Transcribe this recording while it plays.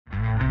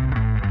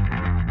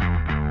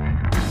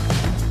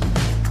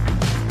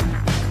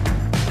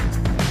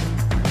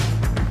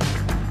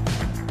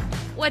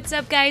What's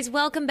up, guys?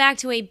 Welcome back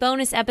to a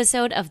bonus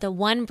episode of the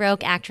One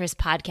Broke Actress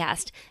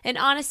podcast, an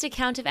honest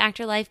account of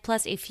actor life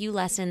plus a few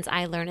lessons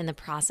I learned in the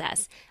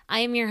process. I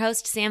am your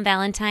host, Sam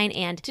Valentine,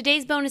 and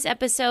today's bonus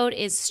episode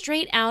is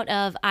straight out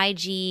of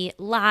IG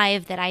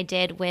Live that I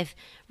did with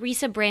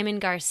Risa Bramon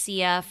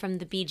Garcia from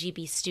the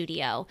BGB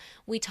studio.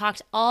 We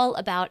talked all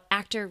about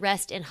actor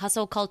rest and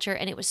hustle culture,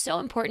 and it was so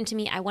important to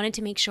me, I wanted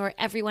to make sure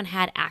everyone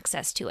had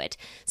access to it.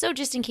 So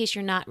just in case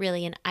you're not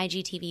really an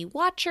IGTV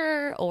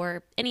watcher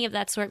or any of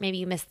that sort, maybe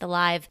you missed the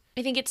live,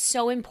 I think it's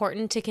so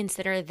important to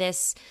consider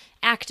this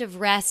act of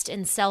rest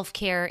and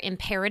self-care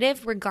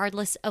imperative,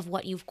 regardless of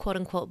what you've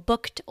quote-unquote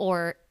booked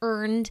or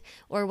earned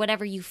or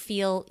whatever you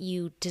feel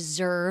you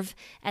deserve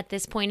at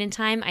this point in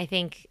time. I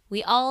think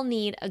we all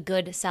need a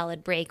good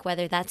solid break,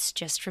 whether that's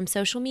just from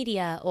social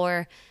media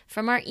or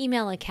from our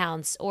email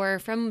accounts or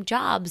from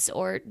jobs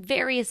or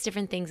various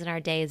different things in our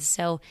days.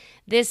 So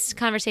this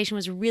conversation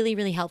was really,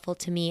 really helpful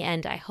to me,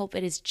 and I hope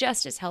it is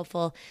just as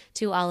helpful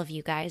to all of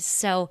you guys.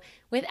 So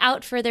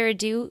without further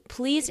ado,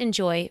 please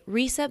enjoy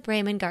Risa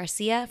Bramon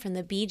Garcia from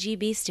the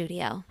BGB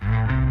studio.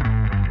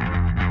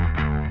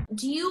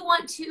 Do you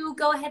want to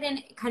go ahead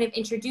and kind of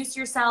introduce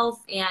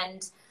yourself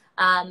and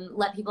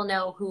let people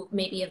know who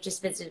maybe have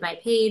just visited my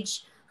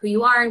page, who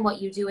you are and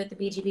what you do at the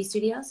BGB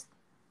studios?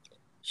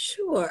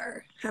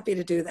 Sure. Happy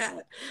to do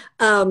that.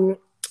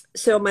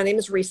 So my name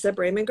is Risa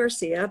Bramon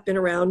Garcia. I've been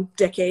around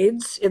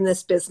decades in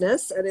this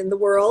business and in the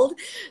world.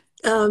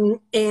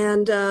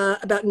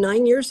 About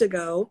 9 years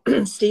ago,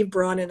 Steve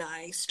Braun and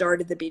I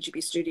started the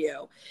BGB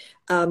studio.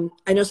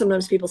 I know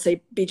sometimes people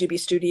say BGB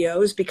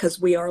studios because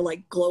we are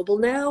like global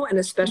now, and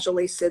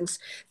especially since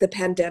the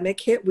pandemic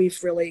hit,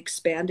 we've really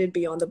expanded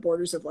beyond the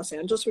borders of Los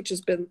Angeles, which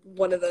has been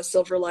one of the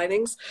silver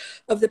linings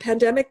of the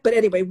pandemic. But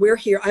anyway, we're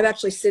here. I'm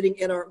actually sitting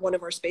in one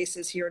of our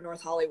spaces here in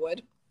North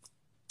Hollywood.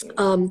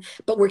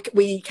 But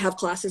we have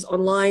classes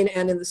online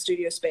and in the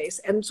studio space.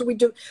 And so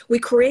we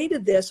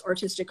created this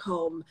artistic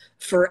home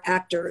for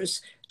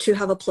actors to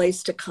have a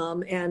place to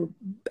come and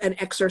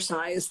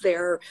exercise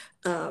their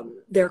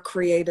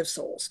creative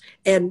souls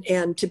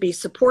and to be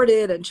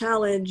supported and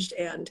challenged.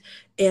 And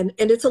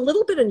it's a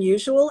little bit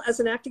unusual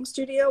as an acting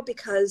studio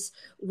because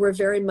we're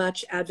very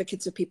much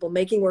advocates of people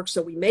making work.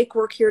 So we make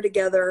work here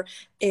together.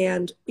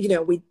 And, you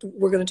know,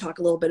 we're going to talk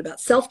a little bit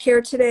about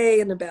self-care today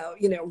and about,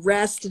 you know,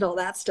 rest and all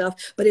that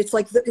stuff. But it's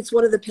like, it's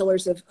one of the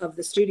pillars of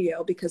the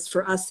studio, because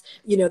for us,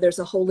 you know, there's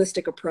a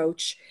holistic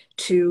approach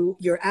to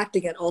your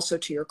acting and also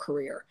to your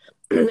career.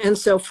 And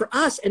so for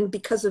us, and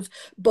because of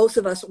both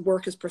of us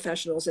work as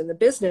professionals in the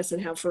business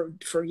and have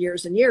for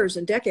years and years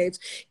and decades,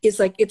 it's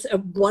like, it's a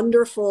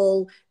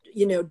wonderful,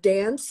 you know,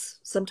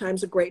 dance,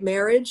 sometimes a great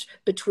marriage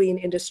between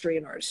industry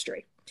and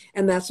artistry.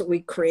 And that's what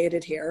we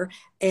created here.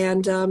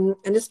 And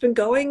it's been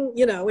going,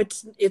 you know,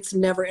 it's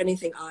never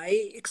anything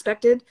I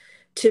expected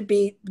to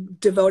be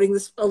devoting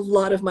a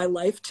lot of my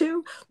life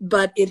to,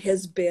 but it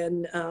has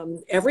been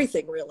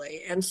everything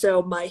really. And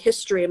so my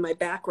history and my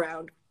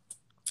background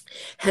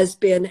has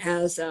been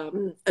as a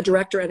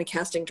director and a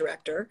casting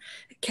director.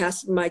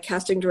 My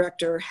casting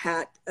director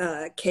hat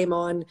came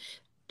on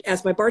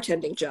as my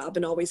bartending job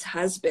and always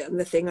has been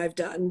the thing I've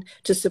done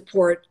to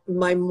support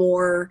my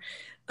more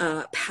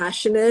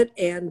passionate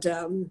and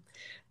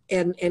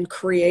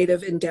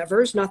creative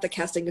endeavors. Not that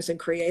casting isn't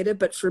creative,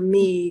 but for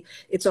me,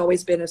 it's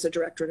always been as a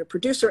director and a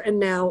producer, and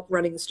now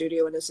running the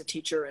studio and as a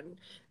teacher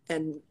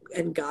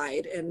and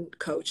guide and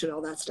coach and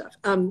all that stuff.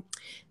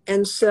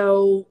 And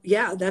so,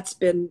 yeah, that's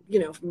been, you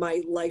know,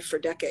 my life for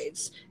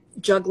decades,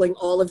 juggling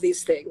all of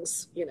these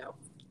things, you know.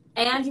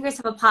 And you guys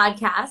have a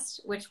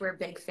podcast, which we're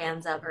big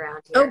fans of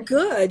around here. Oh,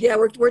 good. Yeah,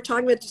 we're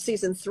talking about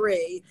season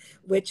 3,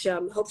 which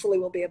hopefully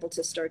we'll be able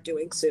to start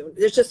doing soon.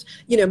 There's just,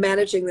 you know,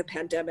 managing the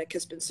pandemic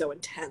has been so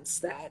intense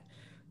that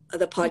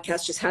the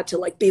podcast just had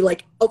to be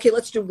like, okay,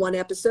 let's do one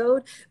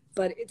episode.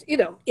 But you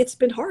know, it's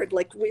been hard.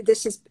 Like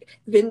this has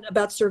been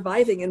about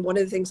surviving. And one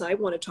of the things I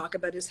want to talk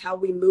about is how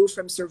we move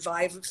from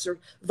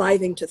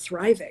surviving to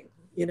thriving,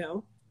 you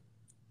know?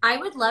 I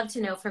would love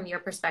to know from your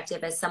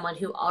perspective as someone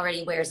who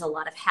already wears a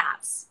lot of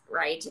hats,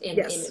 right?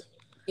 Yes. In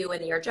you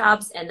and your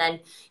jobs, and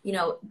then, you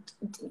know,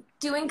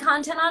 doing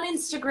content on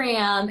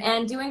Instagram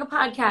and doing a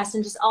podcast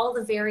and just all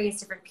the various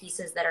different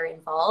pieces that are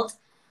involved.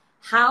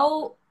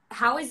 How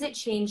has it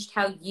changed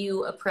how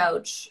you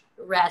approach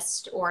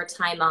rest or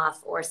time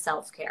off or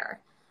self-care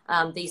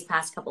these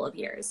past couple of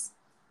years?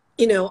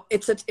 You know,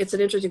 it's an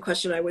interesting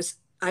question. I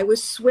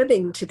was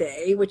swimming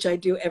today, which I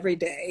do every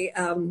day.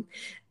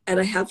 And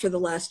I have for the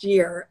last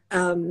year.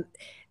 And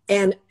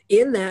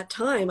in that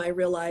time, I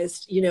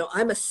realized, you know,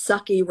 I'm a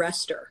sucky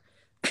rester.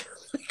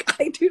 Like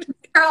I do.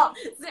 Girl,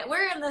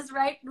 we're in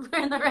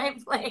the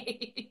right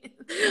place.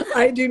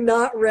 I do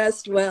not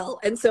rest well.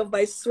 And so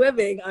by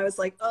swimming, I was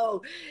like,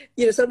 oh,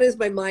 you know, sometimes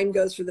my mind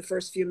goes for the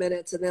first few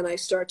minutes and then I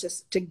start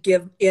to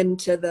give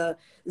into the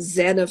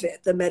zen of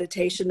it, the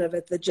meditation of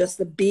it,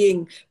 the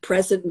being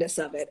presentness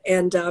of it.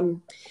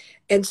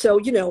 And so,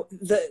 you know,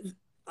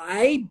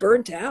 I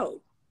burnt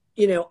out.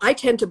 I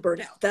tend to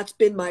burn out. That's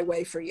been my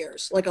way for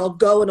years. Like I'll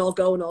go and I'll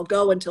go and I'll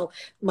go until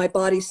my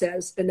body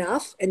says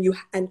enough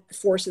and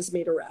forces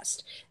me to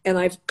rest. And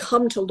I've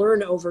come to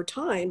learn over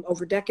time,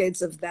 over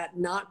decades of that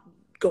not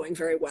going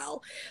very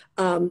well.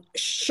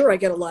 Sure, I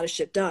get a lot of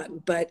shit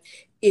done, but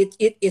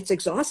it's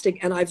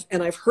exhausting, and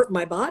I've hurt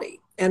my body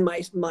and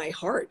my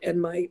heart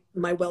and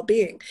my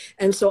well-being.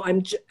 And so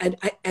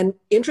and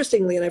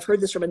interestingly, and I've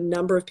heard this from a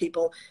number of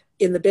people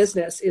in the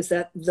business, is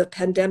that the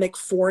pandemic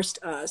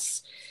forced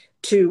us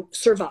to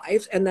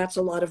survive. And that's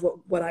a lot of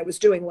what I was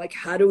doing. Like,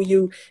 how do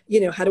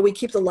we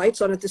keep the lights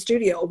on at the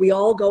studio? We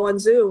all go on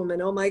Zoom,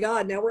 and oh my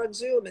God, now we're on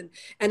Zoom.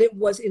 And it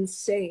was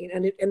insane.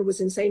 And it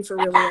was insane for a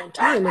really long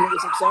time, and it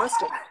was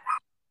exhausting.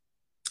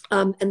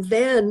 And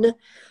then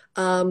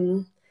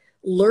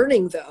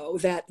learning, though,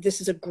 that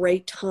this is a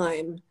great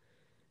time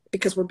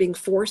because we're being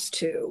forced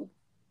to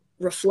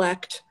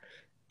reflect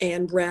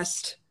and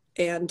rest.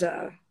 And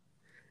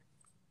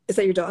is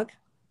that your dog?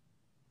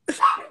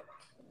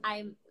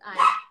 I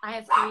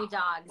have 3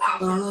 dogs.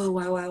 Oh,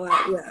 wow.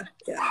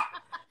 Yeah.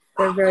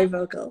 They're very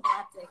vocal.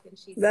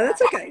 No,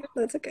 that's okay.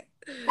 That's okay.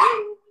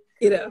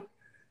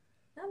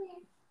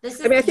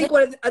 I think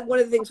one of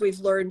the things we've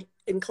learned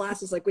in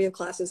classes, like we have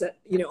classes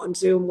on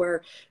Zoom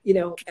where,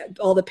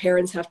 all the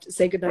parents have to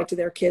say goodnight to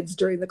their kids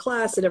during the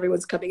class, and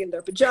everyone's coming in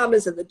their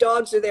pajamas, and the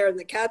dogs are there and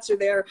the cats are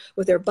there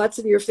with their butts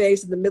in your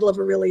face in the middle of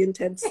a really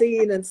intense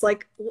scene. And it's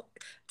like,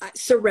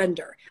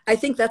 surrender. I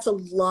think that's a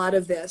lot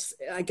of this.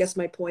 I guess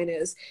my point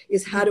is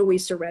how do we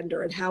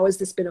surrender, and how has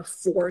this been a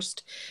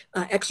forced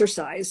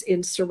exercise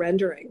in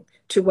surrendering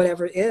to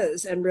whatever it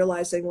is, and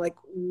realizing like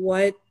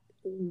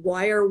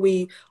why are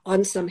we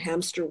on some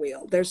hamster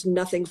wheel? There's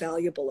nothing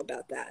valuable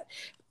about that.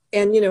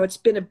 And, it's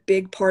been a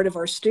big part of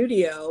our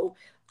studio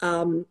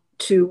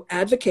to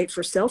advocate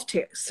for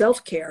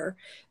self-care,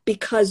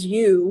 because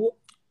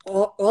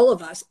all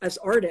of us as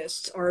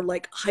artists are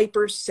like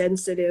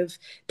hypersensitive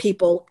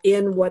people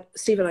in what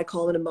Steve and I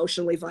call an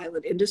emotionally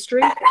violent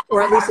industry,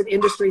 or at least an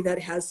industry that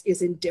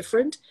is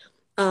indifferent.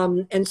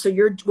 And so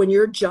when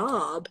your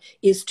job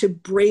is to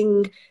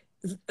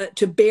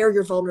bear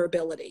your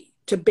vulnerability,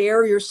 to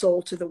bear your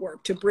soul to the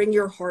work, to bring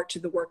your heart to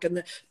the work, and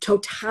the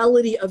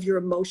totality of your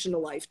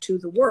emotional life to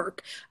the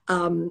work,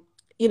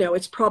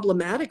 it's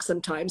problematic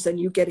sometimes, and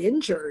you get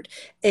injured,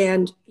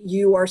 and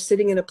you are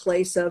sitting in a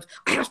place of,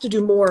 I have to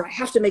do more, I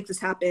have to make this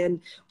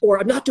happen, or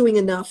I'm not doing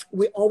enough.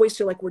 We always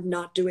feel like we're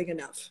not doing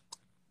enough.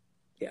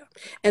 Yeah.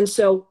 And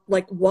so,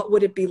 like, what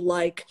would it be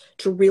like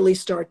to really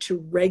start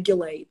to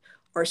regulate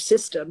our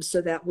systems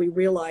so that we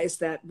realize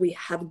that we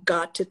have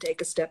got to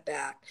take a step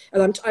back?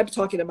 And I'm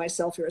talking to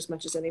myself here as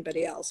much as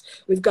anybody else.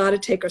 We've got to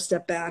take a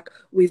step back.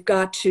 We've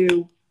got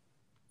to,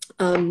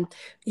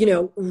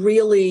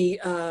 really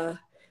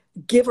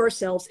give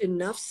ourselves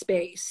enough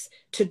space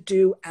to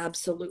do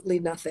absolutely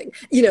nothing.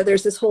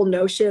 There's this whole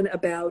notion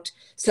about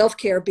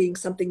self-care being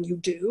something you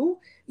do.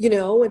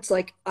 It's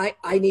like,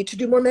 I need to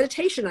do more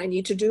meditation. I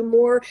need to do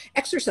more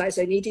exercise.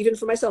 I need to, even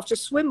for myself, to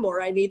swim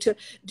more. I need to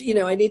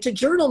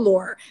journal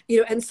more,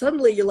 and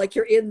suddenly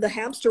you're in the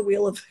hamster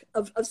wheel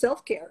of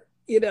self-care,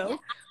 Yeah.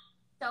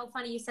 So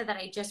funny you said that.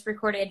 I just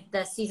recorded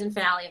the season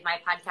finale of my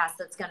podcast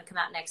that's going to come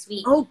out next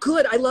week. Oh,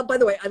 good. By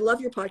the way, I love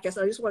your podcast.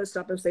 I just want to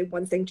stop and say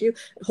one thing to you.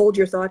 Hold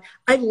your thought.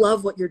 I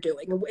love what you're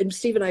doing. And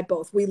Steve and I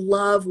both, we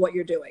love what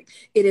you're doing.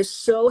 It is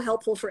so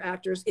helpful for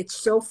actors. It's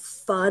so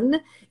fun.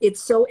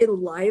 It's so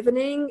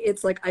enlivening.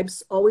 It's like, I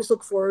always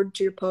look forward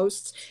to your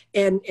posts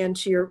and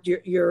to your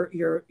videos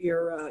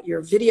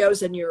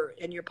and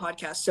your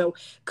podcast. So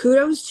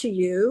kudos to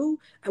you,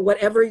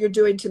 whatever you're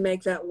doing to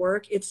make that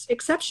work. It's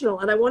exceptional.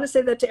 And I want to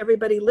say that to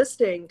everybody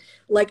listening.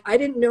 Like, I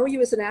didn't know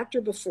you as an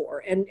actor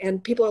before,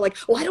 and people are like,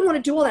 well, I don't want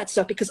to do all that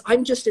stuff because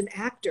I'm just an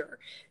actor,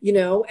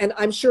 and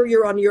I'm sure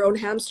you're on your own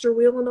hamster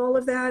wheel and all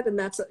of that, and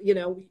that's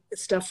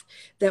stuff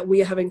that we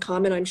have in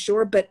common, I'm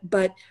sure, but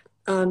by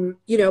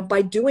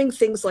doing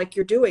things like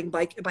you're doing,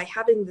 by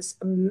having this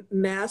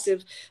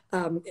massive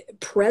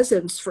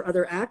presence for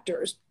other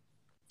actors,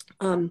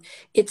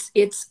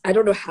 it's I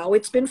don't know how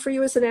it's been for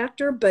you as an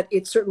actor, but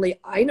it's certainly,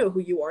 I know who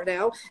you are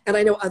now, and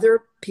I know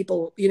other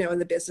people in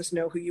the business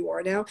know who you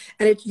are now,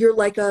 and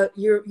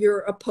you're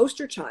a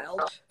poster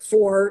child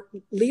for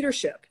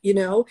leadership,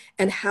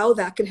 and how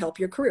that can help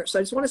your career. So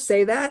I just want to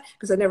say that,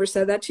 because I never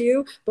said that to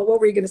you, but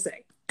what were you going to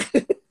say?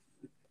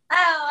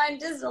 Oh, I'm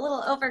just a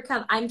little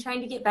overcome. I'm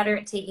trying to get better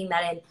at taking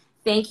that in.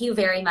 Thank you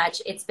very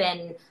much. It's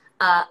been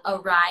a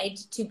ride,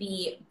 to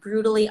be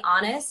brutally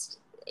honest.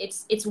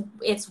 It's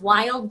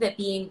wild that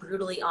being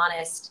brutally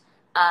honest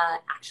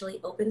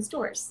actually opens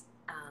doors.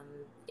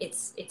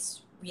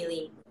 It's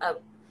really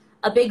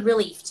a big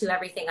relief to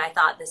everything I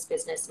thought this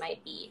business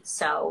might be.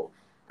 So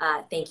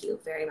thank you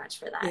very much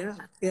for that.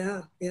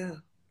 Yeah.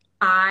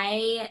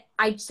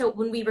 So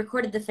when we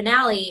recorded the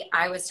finale,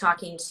 I was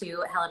talking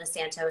to Helena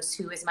Santos,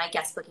 who is my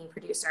guest booking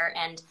producer,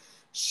 and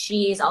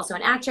she's also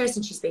an actress,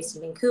 and she's based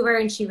in Vancouver,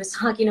 and she was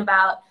talking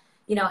about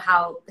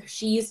how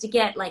she used to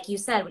get, like you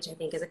said, which I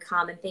think is a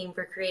common thing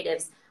for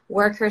creatives,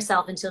 work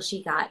herself until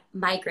she got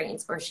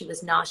migraines or she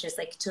was nauseous,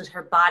 like till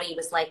her body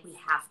was like, we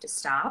have to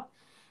stop.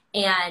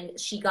 And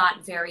she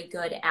got very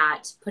good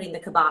at putting the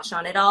kibosh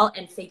on it all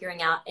and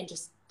figuring out and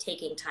just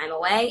taking time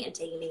away and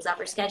taking things off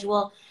her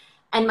schedule.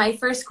 And my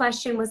first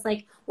question was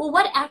like, well,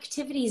 what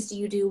activities do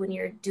you do when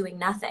you're doing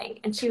nothing?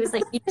 And she was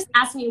like, you just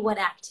asked me what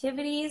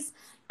activities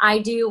I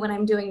do when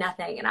I'm doing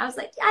nothing. And I was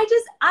like,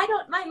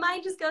 my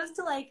mind just goes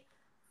to like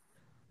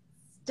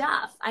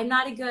stuff. I'm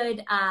not a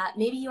good,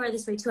 maybe you are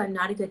this way too. I'm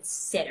not a good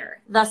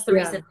sitter. Thus the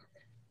reason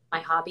my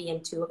hobby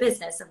into a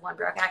business of One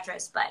Broke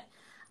Actress, but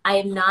I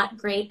am not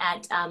great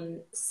at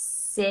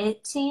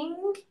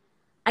sitting.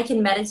 I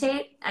can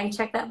meditate. I can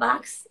check that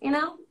box, you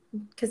know,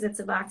 because it's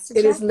a box to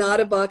check. It is not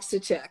a box to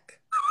check.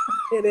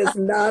 It is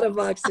not a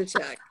box to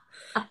check.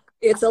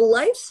 It's a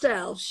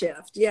lifestyle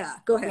shift. Yeah.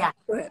 Go ahead.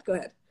 Yeah. Go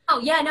ahead. Oh,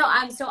 yeah.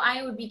 No, so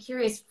I would be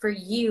curious for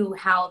you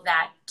how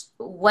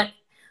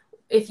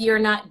if you're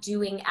not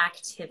doing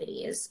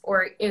activities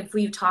or if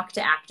we talk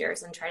to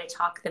actors and try to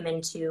talk them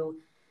into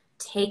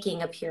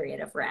taking a period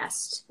of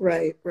rest.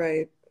 Right.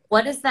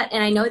 What is that?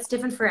 And I know it's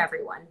different for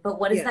everyone, but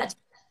what is that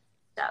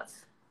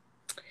stuff?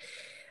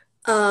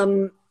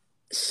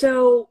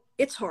 So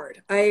it's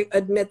hard. I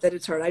admit that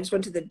it's hard. I just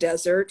went to the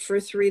desert for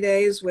 3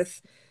 days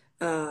with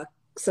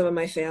some of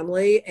my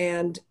family,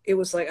 and it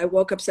was like I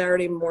woke up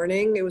Saturday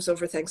morning. It was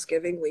over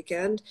Thanksgiving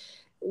weekend.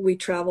 We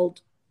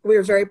traveled. We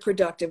were very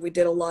productive. We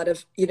did a lot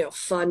of,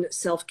 fun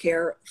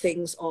self-care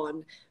things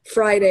on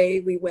Friday.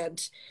 We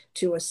went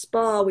to a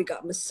spa. We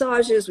got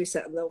massages. We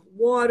sat in the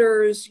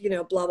waters,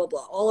 blah, blah,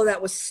 blah. All of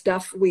that was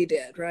stuff we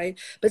did, right?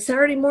 But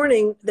Saturday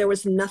morning, there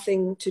was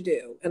nothing to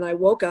do. And I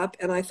woke up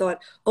and I thought,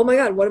 oh my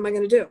God, what am I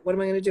going to do? What am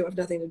I going to do? I have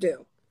nothing to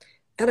do.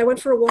 And I went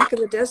for a walk in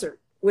the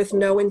desert with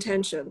no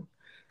intention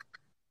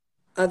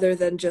other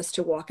than just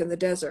to walk in the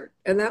desert.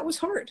 And that was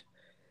hard,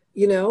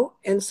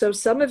 And so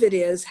some of it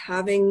is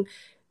having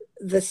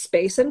the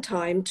space and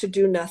time to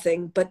do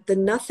nothing, but the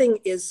nothing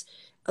is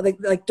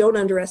like don't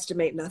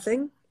underestimate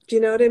nothing. Do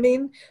you know what I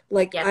mean?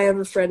 Like I have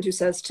a friend who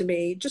says to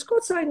me, just go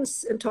outside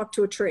and talk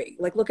to a tree,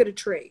 like look at a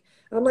tree.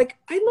 And I'm like,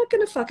 I'm not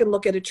going to fucking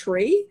look at a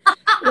tree.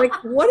 Like,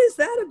 what is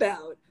that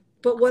about?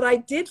 But what I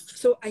did,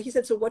 he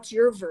said, so what's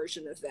your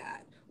version of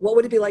that? What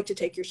would it be like to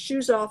take your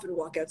shoes off and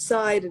walk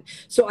outside? And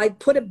so I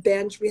put a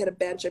bench, we had a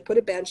bench, I put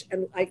a bench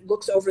and I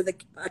looks over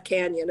a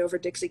canyon, over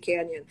Dixie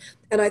Canyon.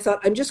 And I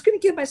thought, I'm just going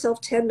to give myself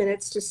 10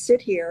 minutes to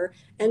sit here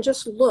and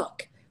just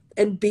look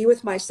and be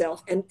with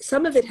myself. And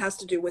some of it has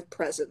to do with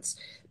presence,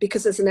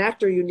 because as an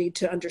actor, you need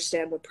to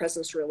understand what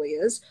presence really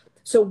is.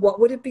 So what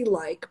would it be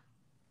like?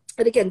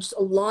 And again, just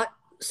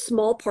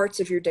small parts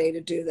of your day to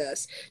do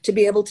this, to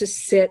be able to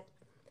sit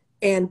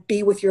and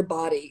be with your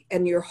body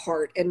and your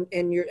heart and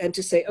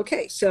to say,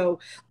 okay, so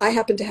I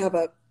happen to have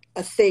a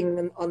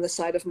thing on the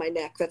side of my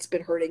neck that's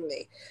been hurting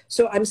me.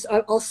 So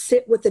I'll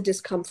sit with the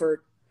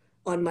discomfort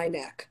on my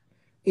neck,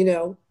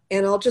 and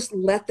I'll just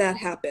let that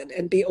happen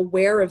and be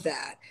aware of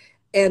that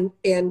and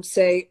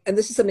say, and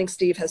this is something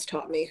Steve has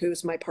taught me,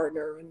 who's my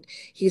partner, and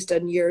he's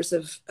done years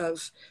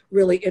of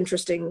really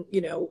interesting,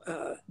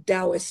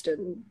 Taoist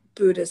and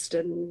Buddhist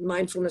and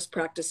mindfulness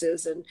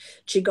practices and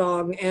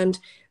Qigong, and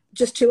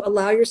just to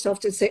allow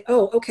yourself to say,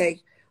 oh, okay,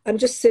 I'm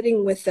just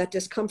sitting with that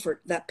discomfort,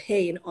 that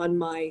pain on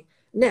my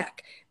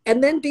neck,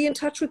 and then be in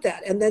touch with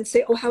that, and then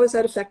say, oh, how is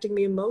that affecting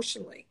me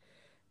emotionally?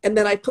 And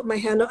then I put my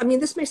hand on, I mean,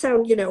 this may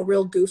sound,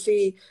 real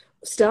goofy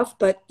stuff,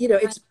 but,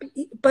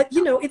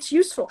 it's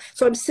useful.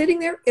 So I'm sitting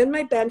there in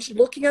my bench,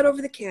 looking out over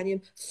the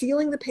canyon,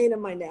 feeling the pain in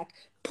my neck,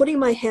 putting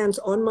my hands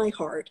on my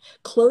heart,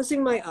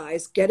 closing my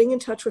eyes, getting in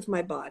touch with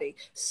my body,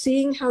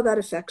 seeing how that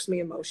affects me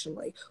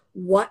emotionally,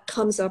 what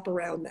comes up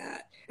around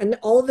that. And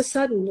all of a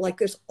sudden, like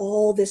there's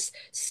all this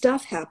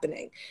stuff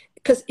happening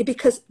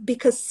because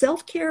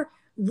self-care,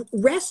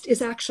 rest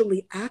is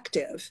actually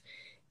active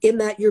in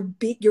that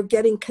you're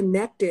getting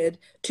connected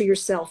to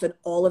yourself and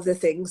all of the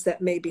things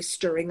that may be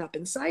stirring up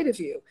inside of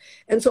you.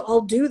 And so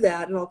I'll do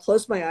that and I'll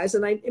close my eyes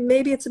and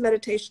maybe it's a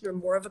meditation or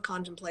more of a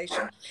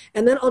contemplation.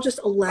 And then I'll just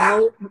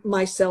allow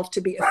myself to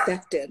be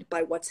affected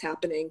by what's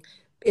happening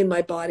in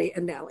my body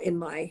and now in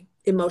my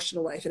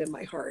emotional life and in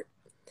my heart.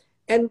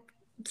 And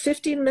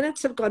 15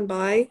 minutes have gone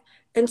by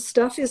and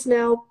stuff is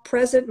now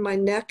present. My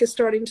neck is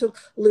starting to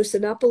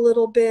loosen up a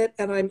little bit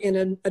and I'm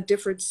in a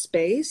different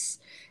space,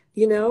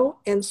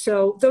 And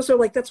so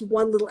that's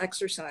one little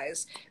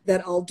exercise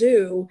that I'll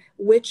do,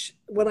 which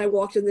when I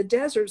walked in the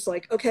desert, it's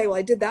like, okay, well,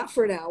 I did that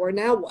for an hour.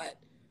 Now what?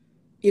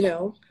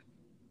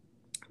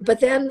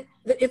 But then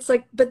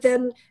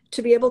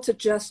to be able to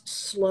just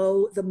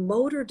slow the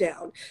motor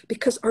down,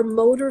 because our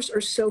motors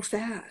are so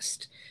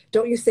fast,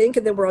 don't you think?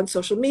 And then we're on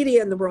social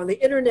media and then we're on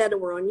the internet and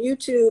we're on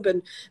YouTube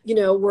and,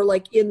 we're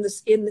like in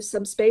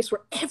some space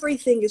where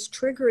everything is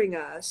triggering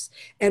us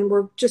and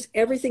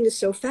everything is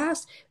so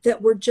fast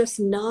that we're just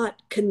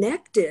not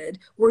connected.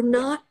 We're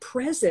not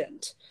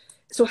present.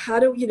 So how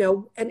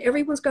do, and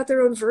everyone's got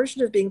their own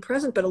version of being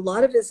present, but a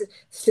lot of it is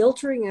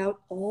filtering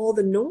out all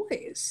the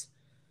noise.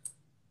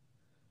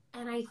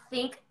 And I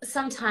think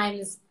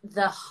sometimes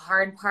the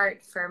hard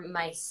part for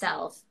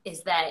myself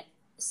is that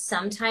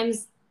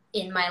sometimes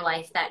in my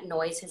life that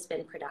noise has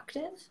been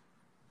productive.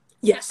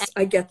 Yes,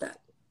 I get that.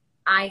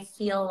 I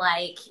feel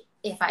like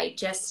if I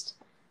just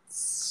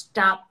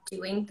stop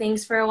doing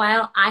things for a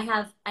while, I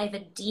have a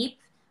deep,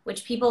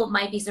 which people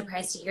might be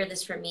surprised to hear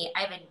this from me,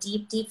 I have a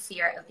deep, deep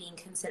fear of being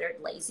considered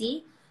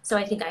lazy. So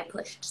I think I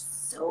pushed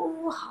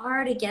so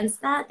hard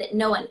against that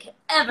no one could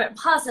ever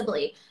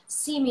possibly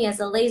see me as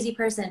a lazy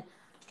person.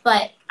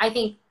 But I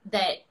think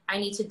that I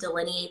need to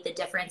delineate the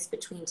difference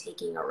between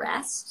taking a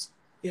rest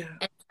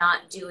and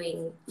not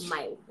doing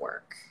my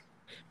work.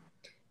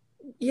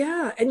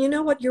 Yeah. And you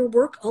know what? Your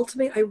work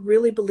ultimately, I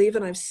really believe,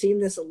 and I've seen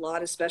this a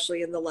lot,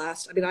 especially in the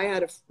last, I mean, I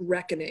had a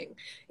reckoning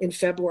in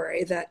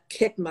February that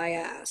kicked my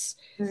ass.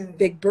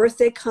 Big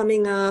birthday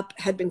coming up,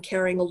 had been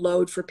carrying a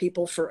load for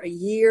people for a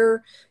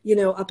year,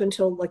 up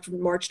until like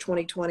March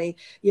 2020,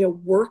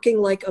 working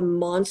like a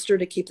monster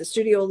to keep the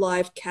studio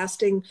alive,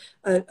 casting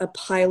a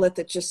pilot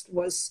that just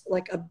was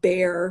like a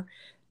bear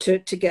to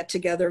get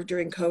together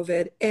during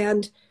COVID.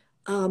 And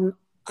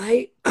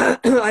I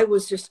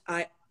was just,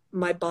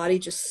 my body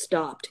just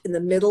stopped in the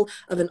middle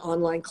of an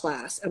online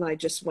class. And I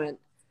just went,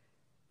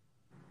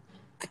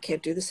 I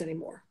can't do this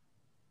anymore.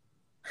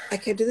 I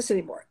can't do this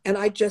anymore. And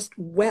I just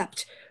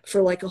wept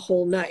for like a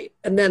whole night.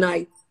 And then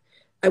I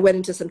went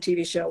into some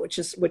TV show, which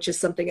is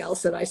something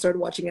else. And I started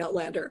watching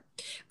Outlander,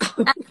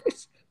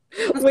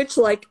 which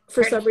like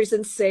for some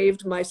reason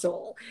saved my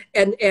soul.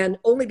 And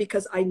only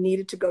because I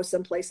needed to go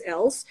someplace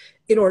else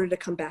in order to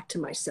come back to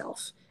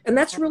myself. And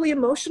that's really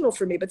emotional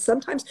for me. But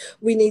sometimes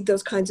we need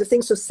those kinds of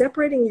things. So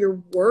separating your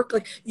work,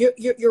 like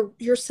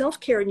your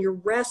self-care and your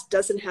rest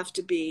doesn't have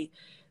to be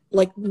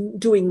like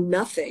doing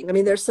nothing. I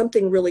mean, there's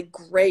something really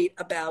great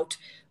about,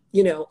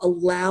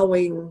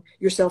 allowing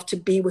yourself to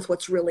be with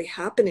what's really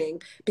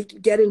happening,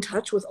 get in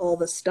touch with all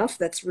the stuff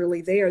that's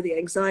really there, the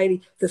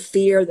anxiety, the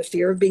fear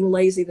of being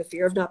lazy, the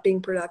fear of not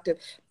being productive,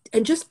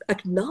 and just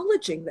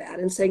acknowledging that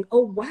and saying,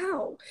 oh,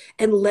 wow,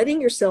 and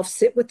letting yourself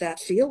sit with that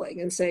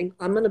feeling and saying,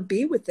 I'm going to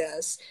be with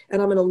this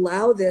and I'm going to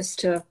allow this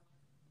to,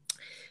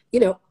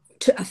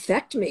 to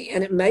affect me.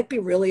 And it might be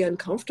really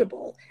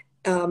uncomfortable.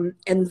 And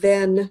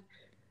then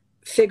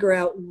figure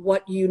out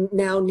what you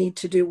now need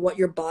to do, what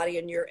your body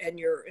and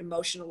your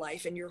emotional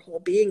life and your whole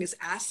being is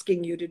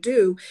asking you to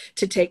do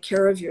to take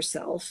care of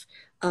yourself.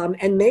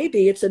 And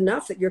maybe it's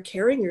enough that you're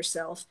caring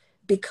yourself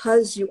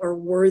because you are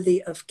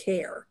worthy of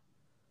care.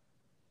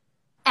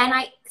 And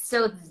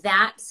so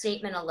that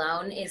statement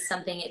alone is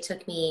something it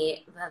took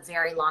me a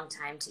very long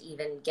time to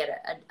even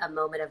get a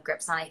moment of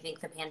grips on. I think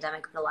the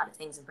pandemic put a lot of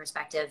things in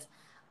perspective.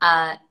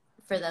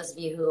 For those of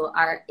you who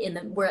are in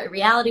the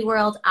reality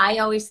world, I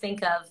always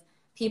think of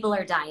people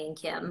are dying,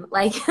 Kim,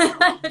 like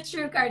a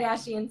true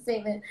Kardashian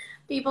statement.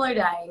 People are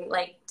dying,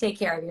 like take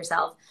care of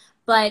yourself.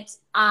 But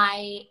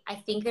I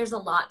think there's a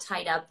lot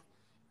tied up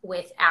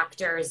with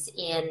actors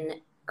in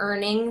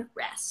earning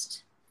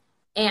rest.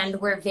 And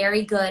we're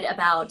very good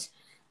about,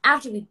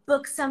 after we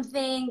book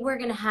something, we're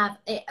going to have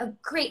a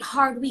great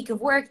hard week of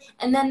work.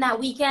 And then that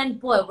weekend,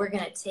 boy, we're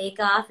going to take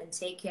off and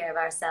take care of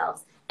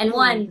ourselves. And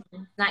one,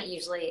 not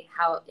usually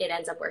how it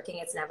ends up working.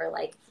 It's never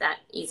like that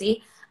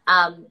easy.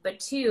 But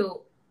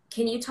two,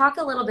 can you talk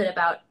a little bit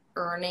about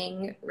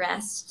earning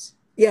rest?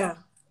 Yeah.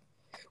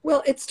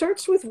 Well, it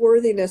starts with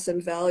worthiness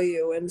and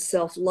value and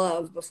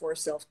self-love before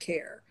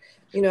self-care.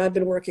 I've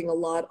been working a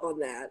lot on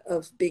that,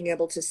 of being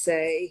able to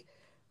say,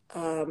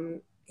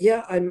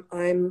 yeah,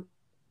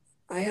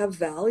 I have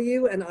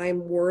value and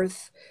I'm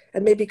worth,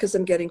 and maybe because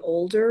I'm getting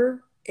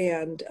older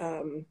and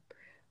I'm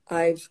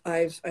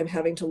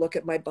having to look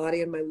at my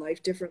body and my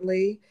life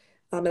differently.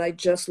 And I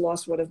just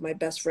lost one of my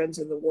best friends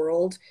in the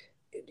world,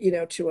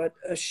 to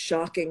a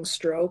shocking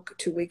stroke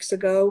 2 weeks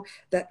ago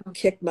that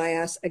kicked my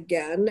ass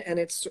again. And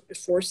it's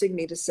forcing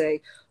me to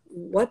say,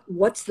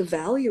 what's the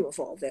value of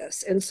all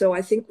this? And so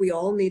I think we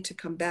all need to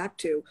come back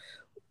to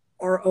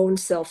our own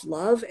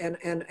self-love and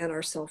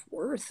our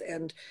self-worth,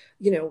 and,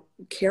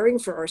 caring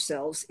for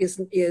ourselves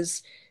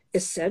is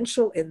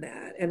essential in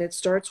that. And it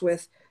starts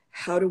with,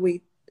 how do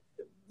we,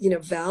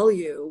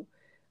 value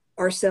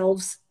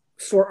ourselves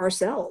for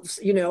ourselves,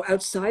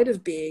 outside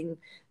of being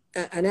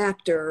an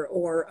actor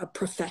or a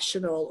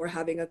professional or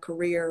having a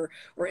career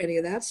or any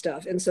of that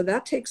stuff. And so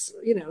that takes,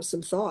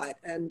 some thought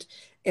and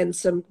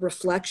some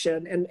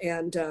reflection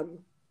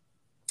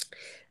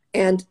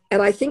and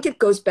I think it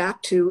goes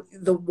back to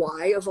the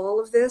why of all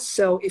of this.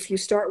 So if you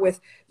start with,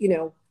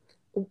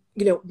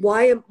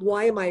 why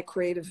am I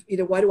creative?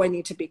 Why do I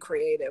need to be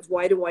creative?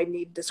 Why do I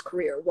need this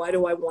career? Why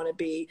do I want to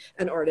be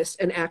an artist,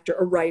 an actor,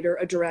 a writer,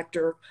 a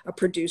director, a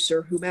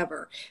producer,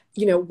 whomever?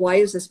 Why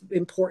is this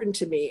important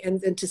to me?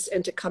 And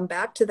to come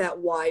back to that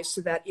why, so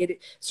that it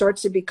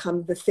starts to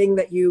become the thing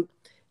that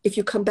if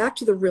you come back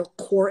to the real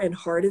core and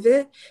heart of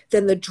it,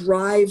 then the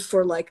drive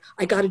for like,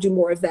 I got to do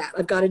more of that.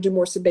 I've got to do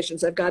more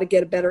submissions. I've got to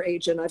get a better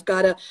agent. I've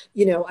got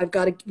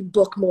to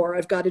book more.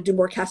 I've got to do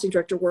more casting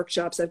director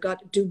workshops. I've got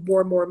to do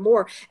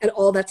more. And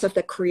all that stuff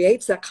that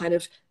creates that kind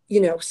of,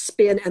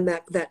 spin, and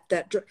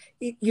that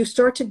you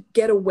start to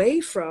get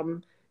away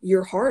from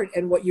your heart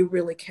and what you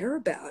really care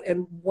about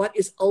and what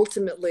is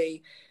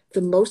ultimately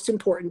the most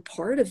important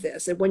part of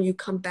this. And when you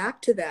come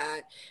back to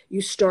that,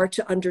 you start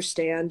to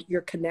understand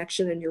your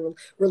connection and your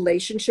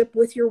relationship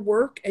with your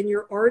work and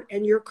your art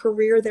and your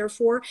career,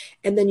 therefore.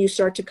 And then you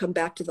start to come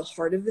back to the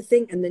heart of the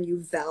thing, and then you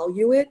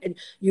value it, and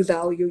you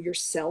value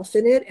yourself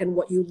in it and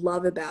what you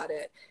love about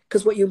it.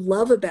 Because what you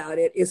love about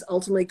it is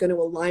ultimately going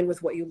to align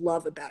with what you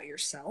love about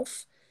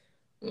yourself.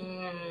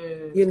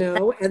 You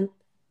know, and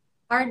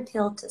hard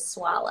pill to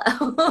swallow.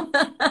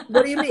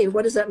 what do you mean?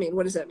 What does that mean?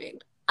 What does that mean?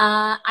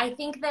 I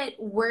think that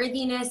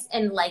worthiness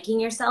and liking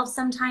yourself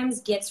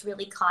sometimes gets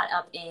really caught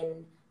up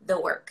in the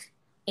work,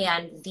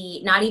 and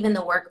the, not even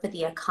the work, but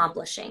the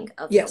accomplishing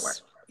of the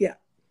work. Yeah.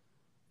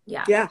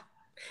 Yeah. Yeah.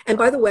 And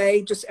by the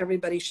way, just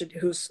everybody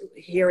who's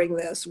hearing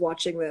this,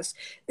 watching this,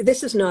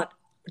 this is not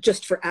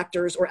just for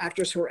actors or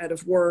actors who are out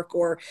of work,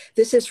 or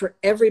this is for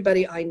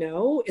everybody I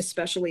know,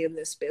 especially in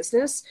this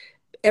business.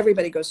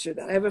 Everybody goes through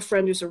that. I have a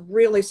friend who's a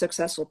really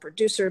successful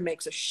producer,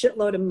 makes a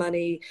shitload of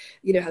money,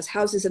 you know, has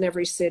houses in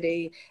every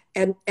city,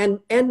 and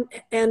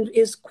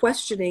is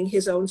questioning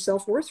his own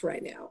self-worth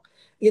right now.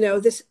 You know,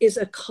 this is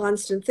a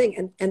constant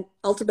thing. And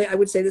ultimately, I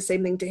would say the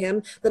same thing to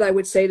him that I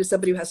would say to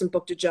somebody who hasn't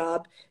booked a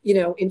job, you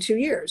know, in 2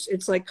 years.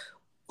 It's like,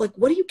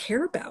 what do you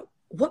care about?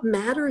 What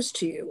matters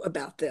to you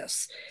about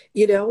this?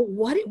 You know,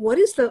 what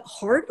is the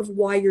heart of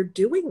why you're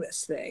doing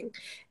this thing?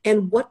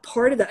 And what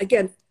part of that,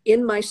 again,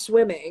 in my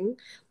swimming,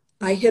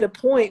 I hit a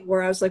point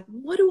where I was like,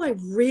 what do I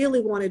really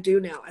want to do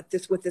now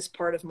with this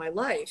part of my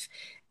life?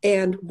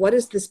 And what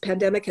is this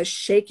pandemic has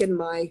shaken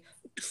my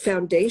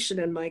foundation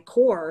and my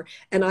core,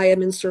 and I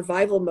am in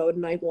survival mode,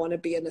 and I want to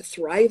be in a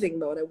thriving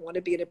mode. I want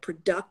to be in a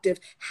productive,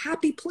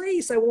 happy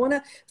place. I want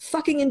to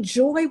fucking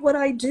enjoy what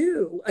I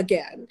do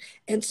again.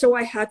 And so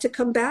I had to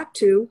come back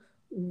to,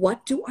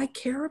 what do I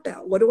care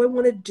about? What do I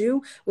want to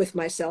do with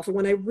myself? And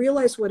when I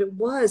realized what it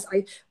was,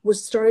 I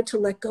was started to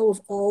let go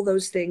of all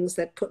those things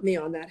that put me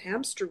on that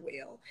hamster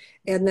wheel.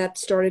 And that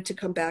started to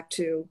come back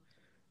to,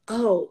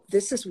 oh,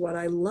 this is what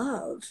I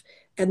love.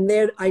 And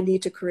then I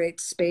need to create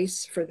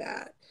space for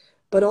that.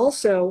 But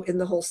also in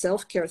the whole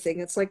self-care thing,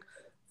 it's like,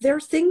 there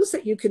are things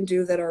that you can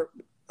do that are,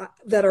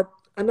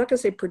 I'm not going to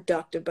say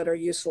productive, but are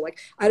useful. Like,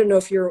 I don't know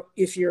if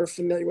you're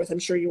familiar with, I'm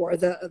sure you are,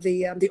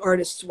 the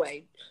Artist's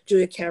Way,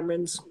 Julia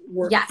Cameron's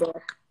workbook, Yeah.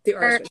 The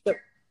Artist's Way.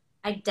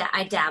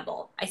 I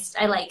dabble.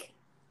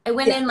 I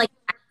went in like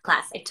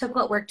class. I took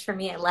what worked for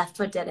me. I left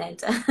what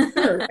didn't.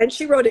 Sure. And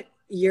she wrote it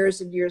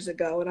years and years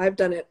ago, and I've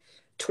done it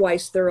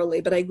twice thoroughly.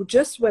 But I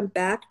just went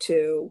back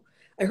to,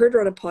 I heard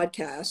her on a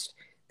podcast,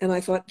 and I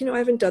thought, you know, I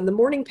haven't done the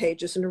morning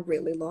pages in a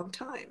really long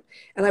time.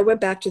 And I went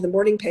back to the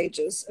morning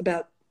pages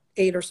about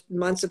 8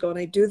 months ago, and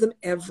I do them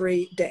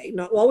every day,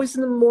 not always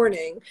in the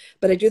morning,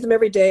 but I do them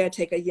every day. I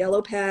take a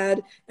yellow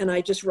pad and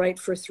I just write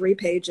for 3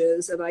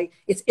 pages, and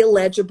it's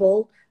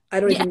illegible. I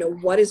don't even know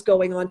what is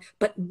going on,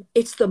 but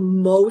it's the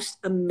most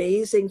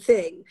amazing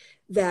thing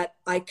that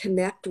I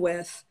connect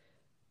with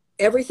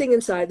everything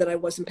inside that I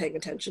wasn't paying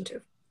attention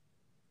to.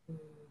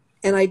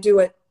 And I do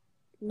it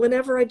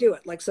whenever I do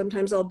it. Like,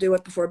 sometimes I'll do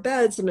it before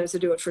bed. Sometimes I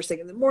do it first thing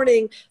in the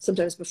morning,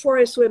 sometimes before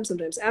I swim,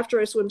 sometimes after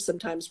I swim,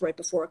 sometimes right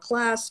before a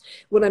class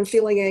when I'm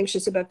feeling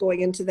anxious about going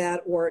into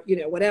that, or, you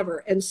know,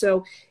 whatever. And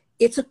so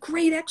it's a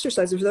great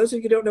exercise. For those of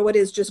you who don't know what it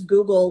is, just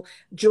Google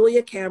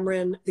Julia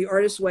Cameron, The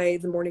Artist's Way,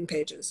 the morning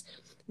pages.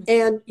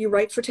 And you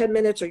write for 10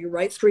 minutes, or you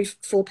write 3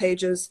 full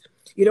pages.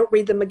 You don't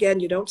read them again.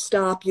 You don't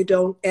stop. You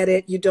don't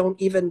edit. You don't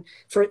even,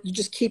 you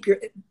just keep your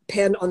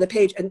pen on the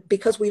page. And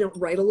because we don't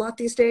write a lot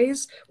these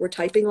days, we're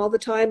typing all the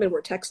time, and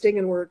we're texting,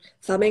 and we're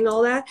thumbing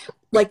all that.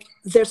 Like,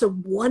 there's a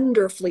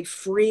wonderfully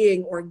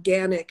freeing,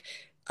 organic,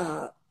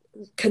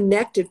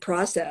 connected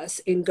process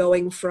in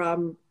going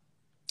from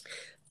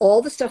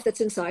all the stuff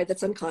that's inside,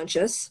 that's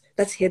unconscious,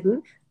 that's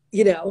hidden,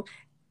 you know,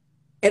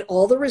 and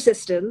all the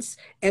resistance,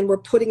 and we're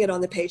putting it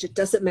on the page. It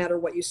doesn't matter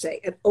what you say.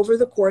 And over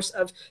the course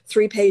of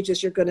 3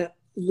 pages, you're going to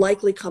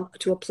likely come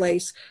to a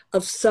place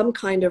of some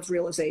kind of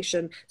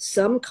realization,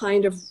 some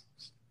kind of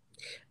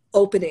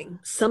opening.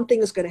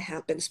 Something is going to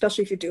happen,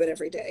 especially if you do it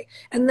every day.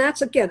 And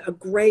that's, again,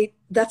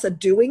 that's a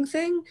doing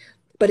thing,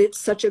 but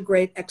it's such a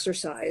great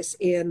exercise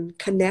in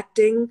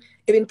connecting,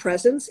 in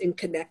presence, in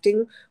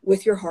connecting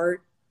with your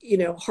heart, you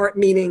know, heart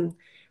meaning,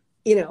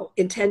 you know,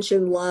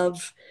 intention,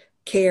 love,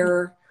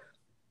 care,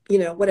 you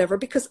know, whatever.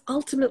 Because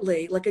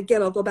ultimately, like,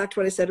 again, I'll go back to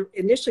what I said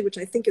initially, which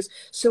I think is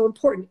so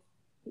important.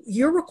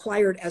 You're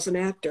required as an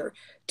actor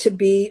to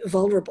be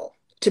vulnerable,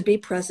 to be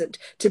present,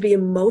 to be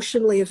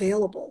emotionally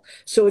available.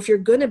 So if you're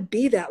going to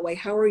be that way,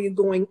 how are you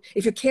going,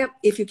 if you can't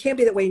be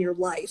that way in your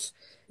life,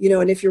 you know,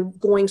 and if you're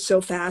going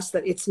so fast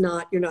that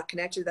you're not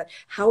connected to that,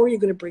 how are you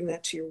going to bring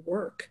that to your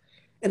work?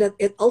 And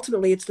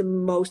ultimately, it's the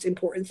most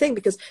important thing,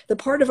 because the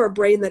part of our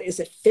brain that is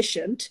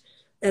efficient,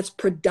 that's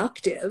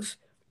productive,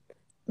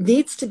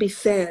 needs to be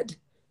fed.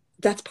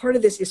 That's part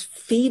of this, is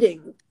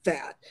feeding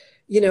that.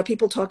 You know,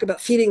 people talk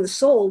about feeding the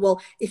soul.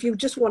 Well, if you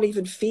just want to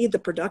even feed the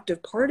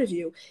productive part of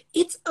you,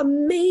 it's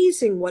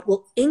amazing what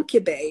will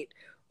incubate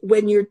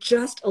when you're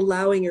just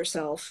allowing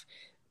yourself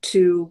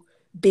to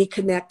be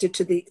connected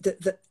to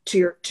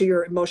to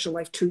your emotional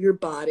life, to your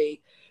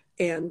body,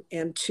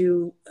 and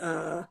to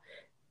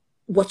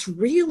what's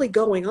really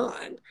going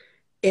on.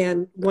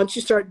 And once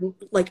you start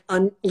like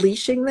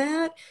unleashing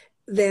that,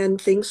 then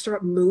things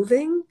start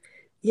moving,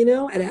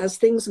 and as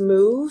things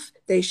move,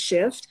 they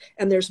shift,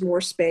 and there's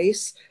more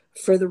space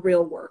for the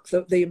real work,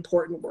 the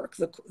important work,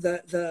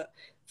 the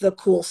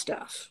cool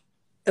stuff.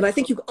 And I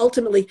think you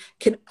ultimately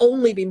can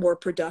only be more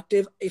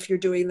productive if you're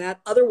doing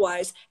that.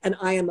 Otherwise, and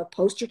I am a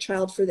poster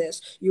child for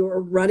this, you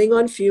are running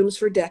on fumes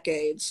for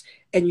decades,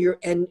 and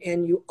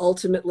you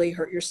ultimately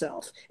hurt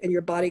yourself, and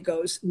your body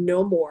goes,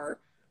 no more.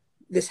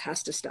 This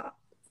has to stop.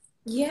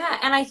 Yeah,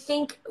 and I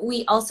think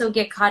we also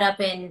get caught up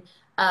in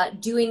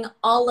doing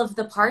all of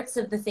the parts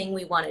of the thing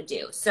we want to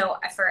do. So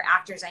for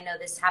actors, I know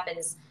this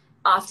happens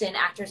often.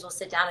 Actors will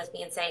sit down with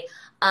me and say,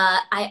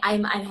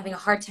 I'm having a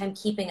hard time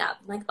keeping up.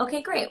 I'm like,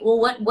 okay, great. Well,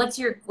 what's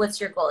your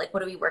goal? Like,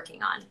 what are we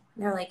working on? And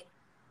they're like,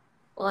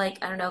 well,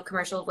 like, I don't know,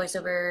 commercial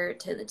voiceover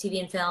to the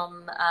TV and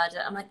film.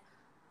 I'm like,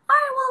 all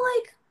right, well,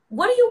 like,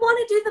 what do you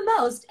want to do the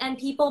most? And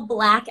people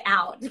black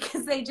out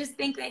because they just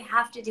think they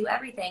have to do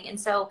everything. And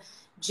so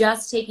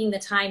just taking the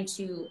time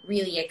to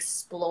really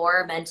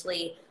explore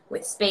mentally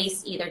with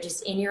space, either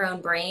just in your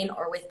own brain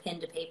or with pen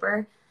to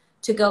paper,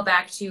 to go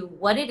back to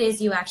what it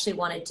is you actually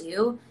want to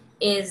do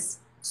is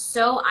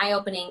so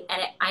eye-opening.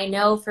 And I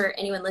know for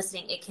anyone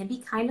listening, it can be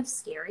kind of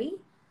scary.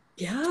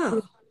 Yeah.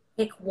 To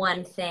pick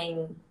one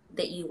thing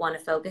that you want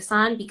to focus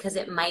on because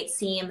it might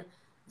seem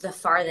the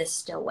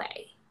farthest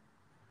away.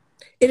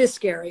 It is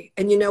scary.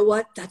 And you know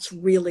what? That's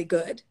really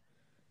good.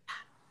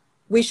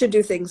 We should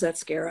do things that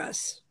scare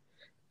us.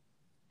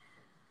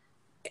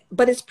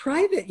 But it's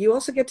private. You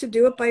also get to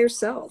do it by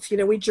yourself.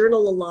 We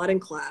journal a lot in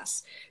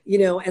class,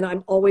 and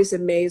I'm always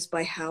amazed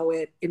by how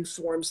it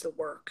informs the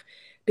work,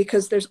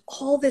 because there's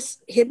all this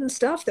hidden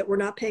stuff that we're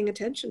not paying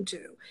attention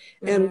to.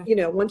 And,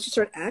 once you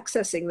start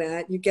accessing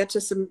that, you get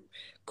to some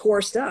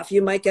core stuff.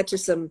 You might get to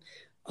some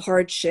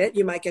hard shit.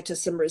 You might get to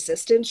some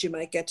resistance. You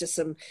might get to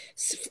some,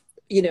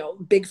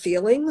 big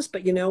feelings.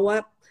 But you know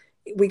what?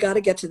 We got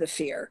to get to the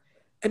fear.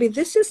 I mean,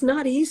 this is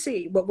not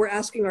easy, what we're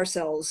asking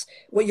ourselves,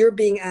 what you're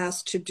being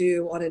asked to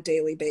do on a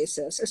daily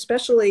basis,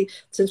 especially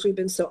since we've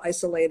been so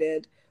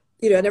isolated.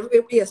 And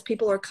yes,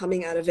 people are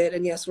coming out of it.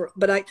 And yes,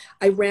 but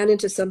I ran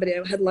into somebody,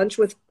 I had lunch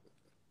with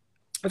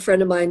a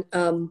friend of mine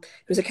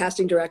who's a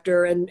casting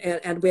director, and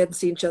we hadn't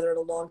seen each other in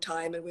a long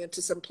time. And we went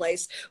to some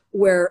place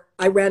where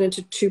I ran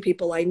into two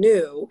people I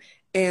knew,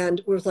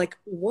 and we were like,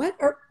 what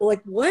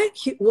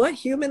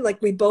human, like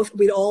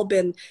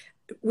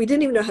we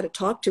didn't even know how to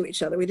talk to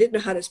each other. We didn't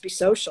know how to be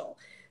social.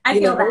 I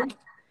feel that.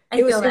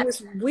 It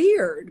was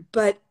weird,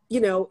 but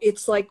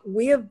it's like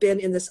we have been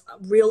in this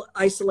real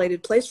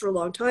isolated place for a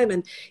long time,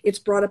 and it's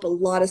brought up a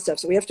lot of stuff.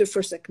 So we have to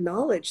first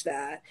acknowledge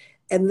that,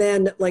 and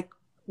then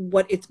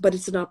but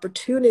it's an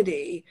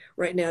opportunity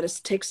right now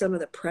to take some of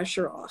the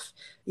pressure off,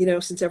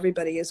 since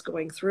everybody is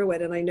going through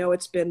it. And I know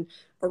it's been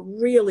a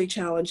really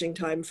challenging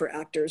time for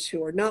actors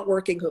who are not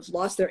working, who have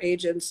lost their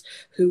agents,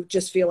 who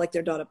just feel like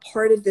they're not a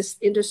part of this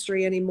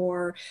industry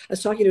anymore. I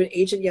was talking to an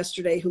agent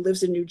yesterday who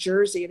lives in New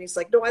Jersey, and he's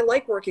like, no, I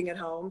like working at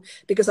home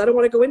because I don't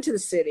want to go into the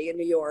city in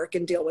New York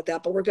and deal with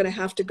that, but we're going to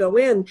have to go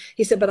in.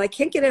 He said, but I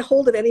can't get a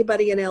hold of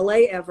anybody in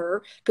LA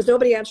ever because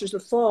nobody answers the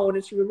phone.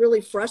 It's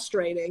really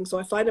frustrating. So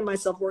I find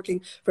myself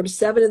working from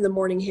 7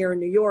 a.m. here in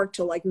New York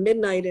till like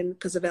midnight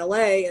because of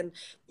LA. And,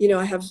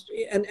 I have,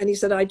 and he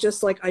said,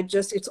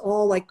 it's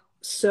all like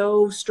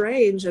so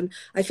strange. And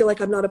I feel like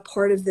I'm not a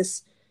part of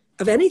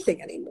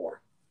anything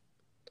anymore.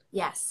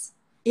 Yes.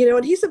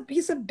 And he's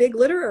a big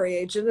literary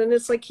agent, and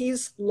it's like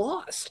he's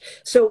lost.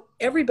 So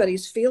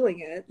everybody's feeling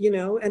it,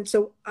 and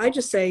so I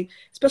just say,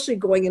 especially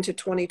going into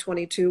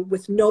 2022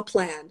 with no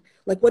plan,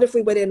 like what if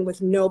we went in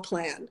with no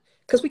plan?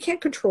 Because we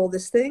can't control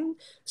this thing.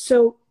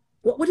 So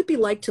what would it be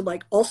like to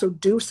also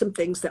do some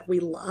things that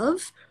we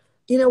love?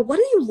 What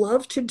do you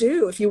love to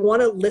do? If you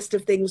want a list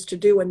of things to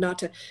do and not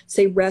to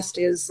say rest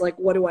is like,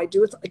 what do I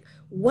do? It's like,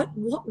 what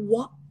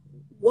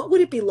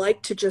would it be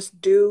like to just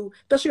do,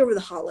 especially over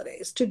the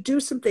holidays, to do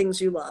some things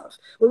you love?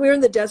 When we were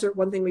in the desert,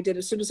 one thing we did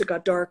as soon as it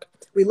got dark,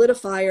 we lit a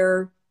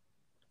fire.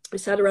 We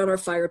sat around our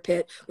fire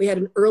pit. We had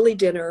an early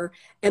dinner.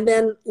 And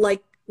then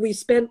we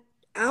spent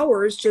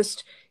hours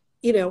just,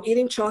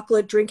 eating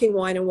chocolate, drinking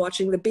wine, and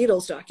watching the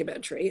Beatles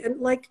documentary.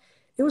 And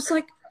it was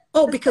like,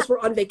 oh, because we're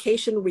on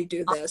vacation, we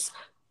do this.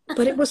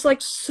 But it was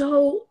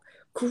so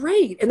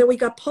great. And then we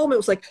got home. It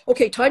was like,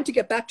 okay, time to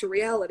get back to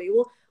reality.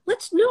 Well,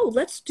 let's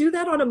do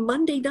that on a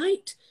Monday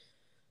night.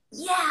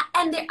 Yeah.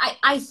 And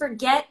I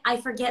forget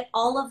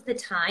all of the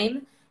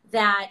time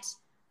that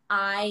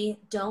I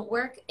don't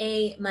work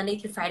a Monday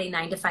through Friday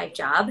 9 to 5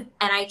 job.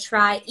 And I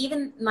try,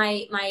 even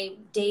my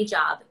day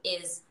job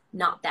is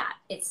not that.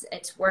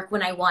 It's work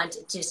when I want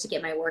just to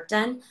get my work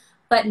done.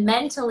 But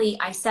mentally,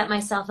 I set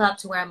myself up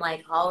to where I'm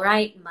like, all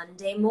right,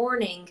 Monday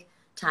morning,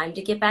 time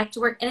to get back to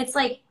work. And it's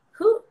like,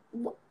 who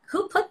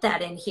put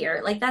that in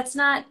here? Like, that's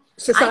not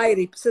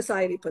society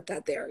put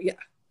that there. Yeah.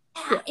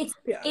 It's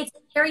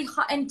very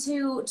hard. And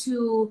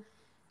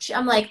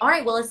I'm like, all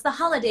right, well, it's the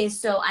holidays,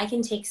 so I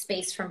can take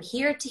space from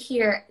here to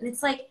here. And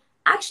it's like,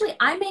 Actually,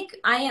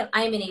 I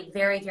am in a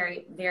very,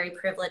 very, very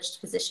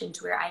privileged position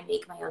to where I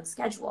make my own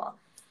schedule.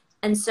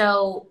 And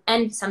so,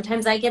 and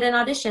sometimes I get an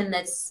audition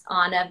that's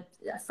on a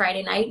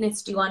Friday night and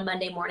it's due on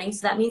Monday morning.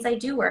 So that means I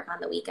do work on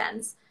the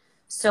weekends.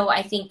 So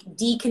I think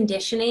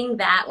deconditioning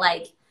that,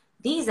 like,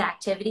 these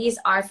activities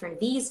are for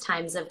these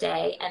times of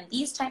day and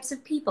these types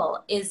of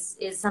people is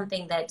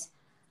something that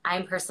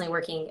I'm personally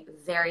working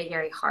very,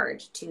 very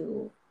hard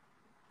to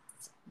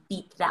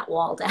beat that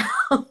wall down.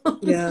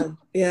 Yeah,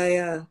 yeah,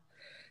 yeah.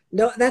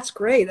 No, that's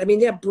great. I mean,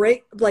 yeah,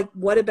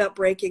 what about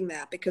breaking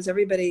that? Because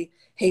everybody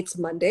hates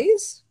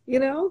Mondays, you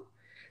know?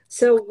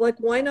 So, like,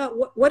 why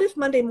not? What if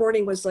Monday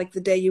morning was like the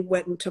day you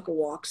went and took a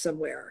walk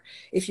somewhere,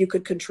 if you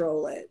could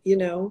control it, you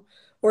know?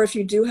 Or if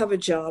you do have a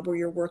job where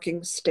you're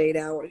working state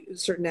hours,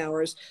 certain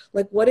hours,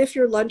 like, what if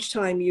your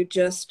lunchtime you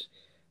just,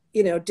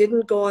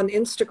 didn't go on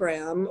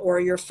Instagram or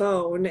your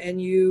phone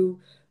and you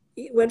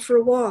went for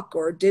a walk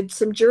or did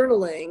some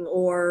journaling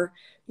or,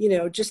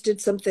 just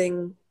did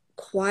something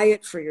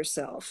quiet for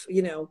yourself,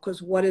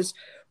 because what does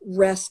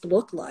rest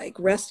look like?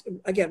 Rest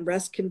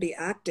can be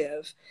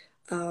active,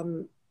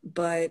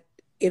 but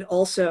it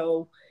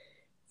also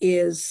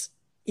is,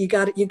 you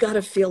got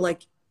to feel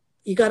like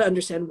you got to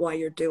understand why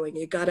you're doing it.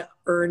 You got to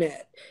earn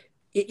it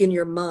in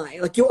your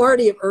mind. Like, you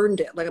already have earned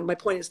it. Like, my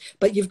point is,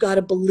 but you've got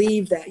to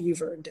believe that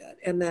you've earned it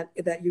and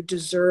that you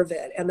deserve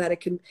it and that it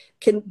can,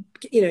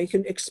 you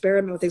can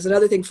experiment with things.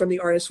 Another thing from the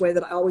artist way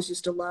that I always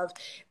used to love,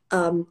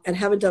 and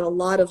haven't done a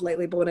lot of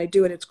lately, but when I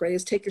do it, it's great,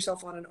 is take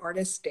yourself on an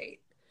artist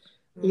date,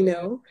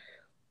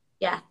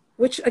 Yeah.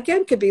 which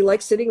again could be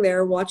like sitting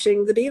there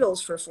watching the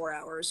Beatles for 4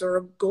 hours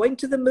or going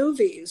to the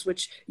movies,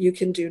 which you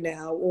can do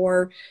now,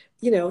 or,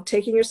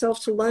 taking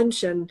yourself to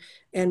lunch and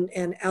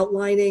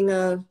outlining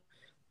an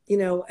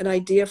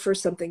idea for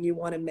something you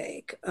want to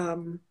make.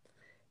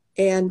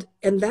 And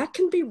that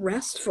can be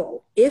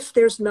restful if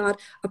there's not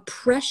a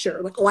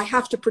pressure, like, oh, I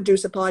have to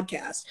produce a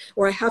podcast,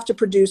 or I have to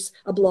produce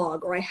a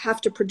blog, or I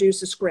have to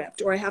produce a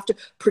script, or I have to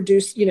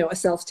produce, a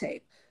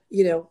self-tape.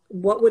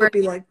 What would it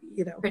be like,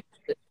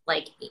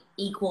 like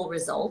equal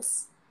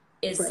results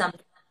is Right.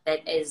 something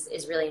that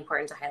is really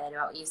important to highlight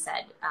about what you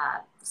said.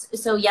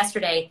 So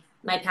yesterday,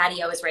 my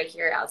patio is right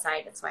here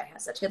outside. That's why I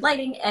have such good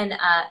lighting. And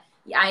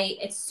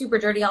it's super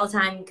dirty all the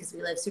time because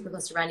we live super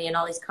close to Runny and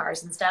all these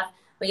cars and stuff.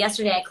 But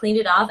yesterday I cleaned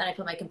it off and I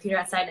put my computer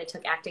outside and I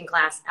took acting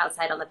class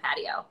outside on the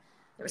patio.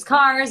 There was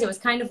cars, it was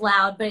kind of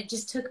loud, but it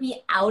just took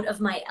me out of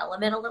my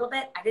element a little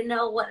bit. I didn't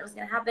know what was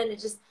going to happen.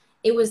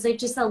 It was like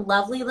just a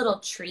lovely little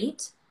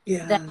treat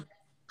that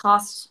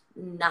cost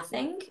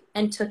nothing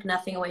and took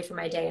nothing away from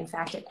my day. In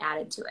fact, it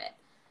added to it.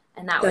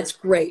 And that's was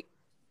great.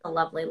 A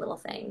lovely little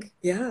thing.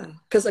 Yeah.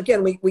 Because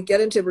again, we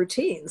get into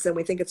routines and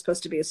we think it's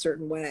supposed to be a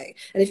certain way.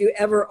 And if you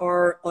ever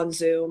are on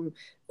Zoom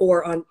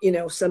or on,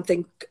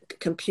 something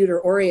computer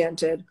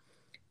oriented,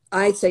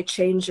 I'd say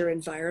change your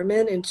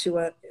environment into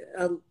a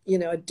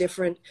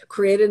different,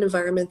 create an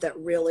environment that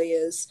really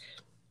is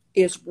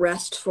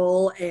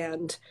restful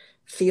and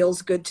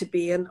feels good to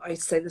be in. I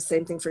say the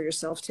same thing for your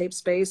self-tape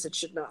space. It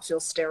should not feel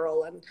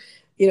sterile and,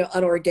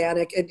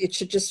 unorganic. And it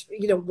should just,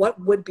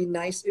 what would be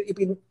nice?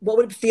 What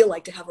would it feel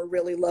like to have a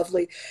really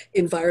lovely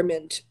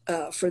environment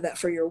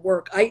for your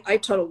work? I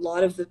taught a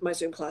lot of my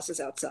Zoom classes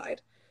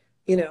outside.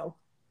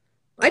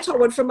 I taught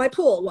one from my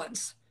pool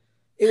once.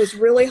 It was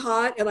really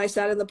hot and I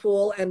sat in the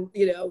pool and,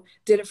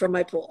 did it from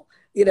my pool,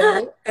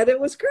 and it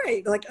was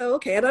great. Like, oh,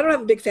 okay. And I don't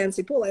have a big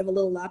fancy pool. I have a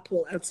little lap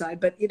pool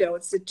outside, but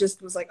it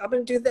just was like, I'm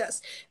going to do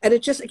this. And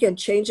it just, again,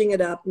 changing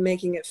it up,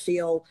 making it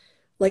feel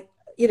like,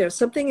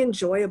 something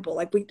enjoyable.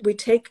 Like we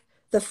take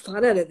the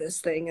fun out of this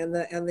thing and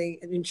the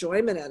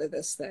enjoyment out of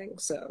this thing.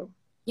 So,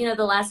 the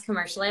last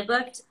commercial I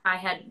booked, I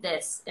had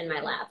this in my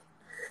lap.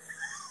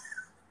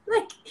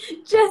 Like,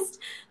 just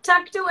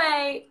tucked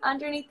away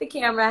underneath the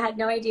camera. I had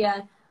no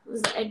idea.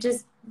 It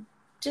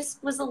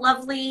just was a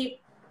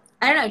lovely,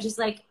 I don't know, just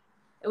like,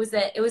 it was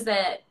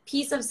a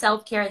piece of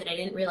self-care that I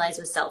didn't realize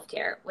was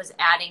self-care, was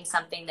adding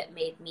something that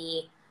made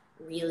me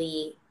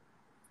really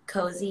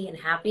cozy and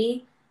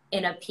happy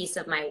in a piece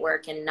of my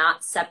work and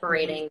not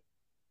separating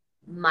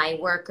my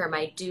work or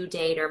my due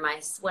date or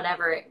my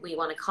whatever we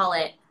want to call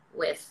it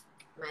with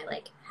my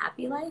like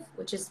happy life,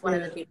 which is one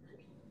of the beautiful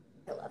things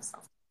I love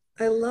self.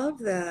 I love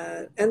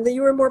that. And then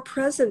you were more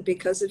present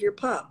because of your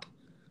pup.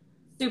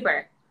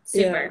 Super.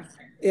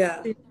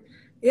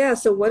 Yeah.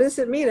 So what does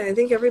it mean? I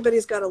think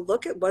everybody's got to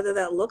look at whether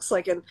that looks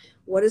like, and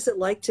what is it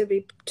like to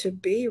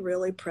be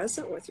really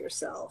present with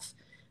yourself,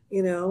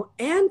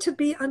 and to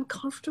be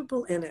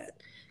uncomfortable in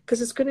it,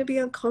 because it's going to be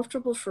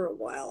uncomfortable for a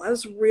while. I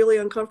was really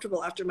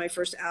uncomfortable after my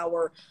first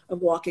hour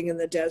of walking in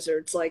the desert.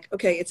 It's like,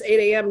 okay, it's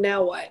 8 a.m.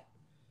 Now what?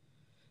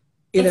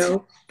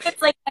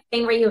 It's like that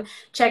thing where you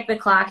check the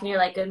clock and you're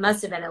like, it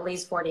must have been at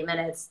least 40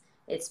 minutes.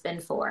 It's been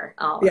 4.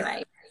 All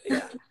right.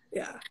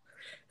 Yeah.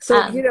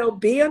 So,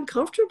 be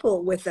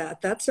uncomfortable with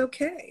that. That's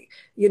okay,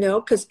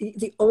 because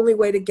the only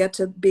way to get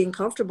to being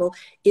comfortable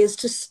is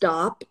to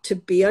stop, to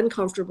be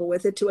uncomfortable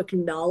with it, to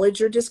acknowledge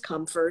your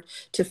discomfort,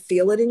 to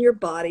feel it in your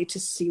body, to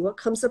see what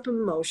comes up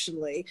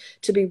emotionally,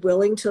 to be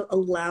willing to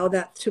allow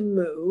that to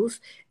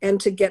move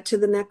and to get to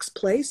the next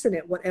place in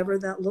it, whatever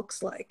that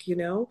looks like,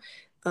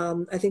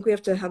 I think we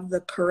have to have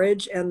the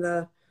courage and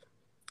the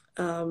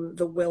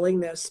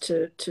willingness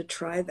to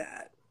try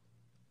that.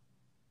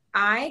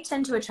 I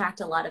tend to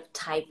attract a lot of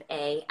type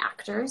A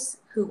actors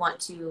who want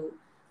to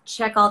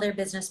check all their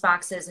business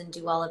boxes and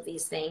do all of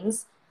these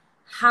things.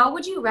 How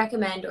would you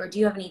recommend, or do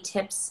you have any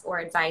tips or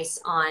advice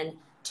on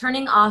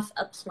turning off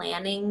a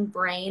planning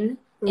brain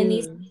in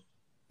these? For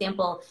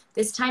example,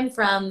 this time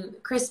from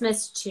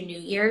Christmas to New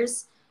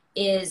Year's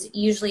is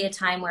usually a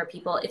time where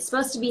it's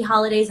supposed to be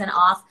holidays and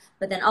off,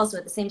 but then also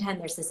at the same time,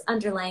 there's this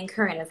underlying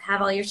current of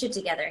have all your shit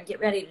together and get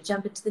ready to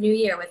jump into the new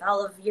year with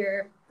all of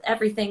your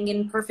everything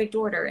in perfect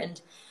order.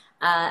 And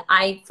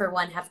I, for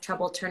one, have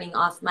trouble turning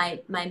off my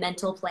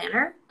mental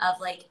planner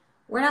of like,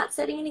 we're not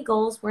setting any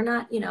goals. We're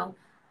not,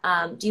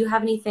 do you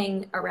have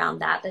anything around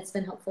that that's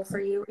been helpful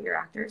for you or your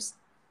actors?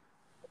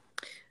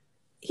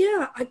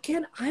 Yeah,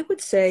 again, I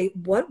would say,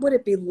 what would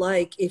it be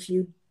like if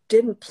you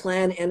didn't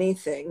plan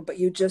anything, but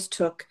you just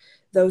took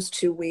those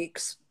 2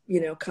 weeks,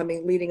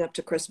 leading up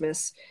to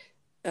Christmas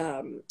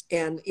and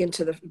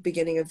into the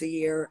beginning of the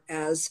year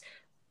as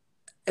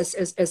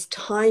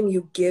time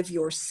you give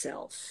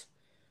yourself?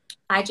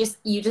 I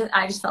just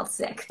felt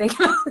sick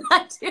thinking about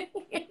that too.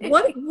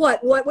 What do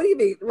you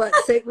mean? What?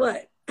 Say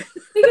what?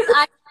 Because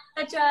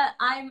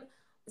I'm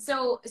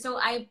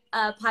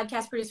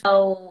podcast producer.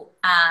 Oh,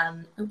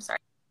 I'm sorry.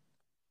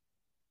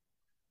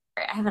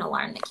 I have an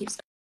alarm that keeps.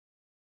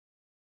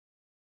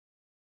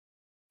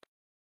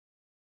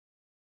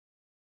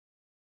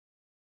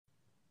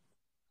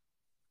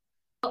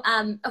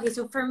 Okay,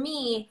 so for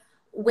me,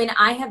 when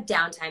I have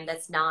downtime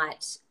that's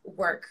not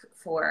work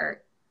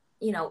for,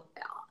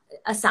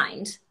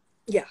 assigned.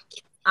 Yeah.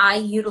 I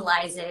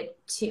utilize it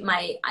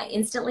I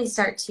instantly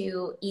start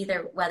to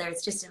either, whether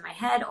it's just in my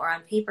head or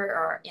on paper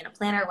or in a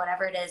planner,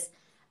 whatever it is,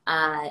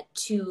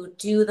 to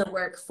do the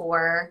work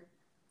for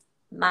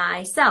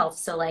myself.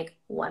 So like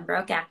One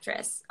Broke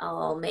Actress,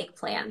 I'll make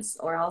plans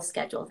or I'll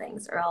schedule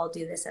things or I'll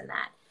do this and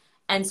that.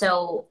 And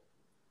so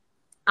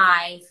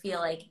I feel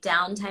like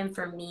downtime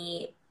for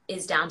me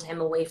is downtime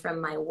away from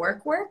my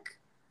work,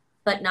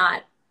 but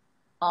not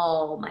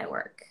all my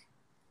work.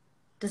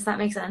 Does that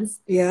make sense?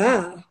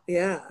 Yeah.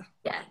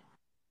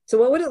 So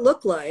what would it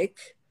look like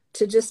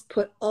to just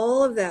put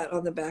all of that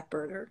on the back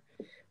burner,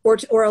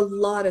 or a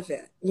lot of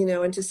it,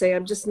 and to say,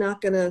 I'm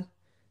not going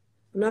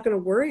to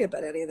worry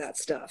about any of that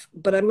stuff,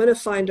 but I'm going to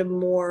find a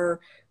more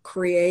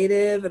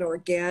creative and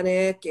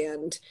organic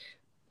and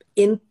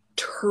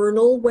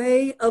internal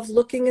way of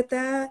looking at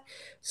that.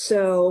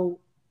 So,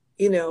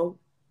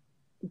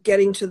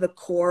 getting to the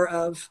core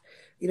of,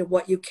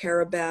 what you care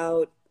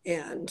about,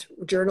 and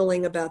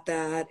journaling about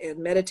that and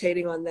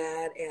meditating on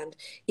that, and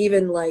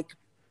even like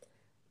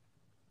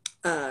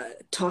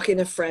talking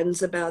to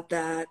friends about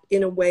that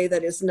in a way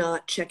that is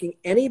not checking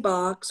any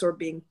box or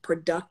being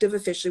productive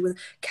officially with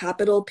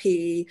capital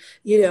P,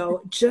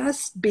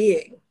 just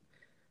being,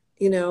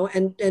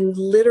 and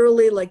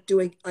literally like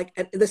doing like,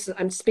 this,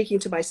 I'm speaking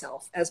to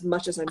myself as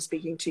much as I'm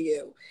speaking to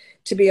you,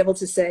 to be able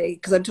to say,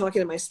 because I'm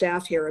talking to my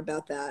staff here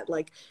about that,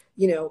 like,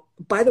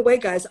 by the way,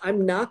 guys,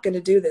 I'm not going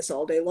to do this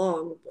all day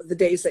long, the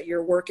days that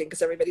you're working,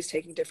 because everybody's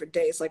taking different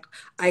days. Like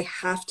I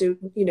have to,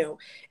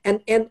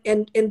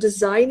 and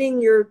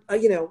designing your,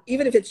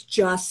 even if it's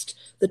just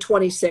the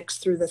 26th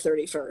through the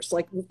 31st,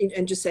 like,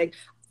 and just saying,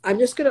 I'm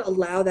just going to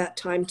allow that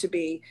time to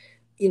be,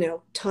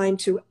 time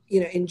to,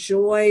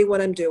 enjoy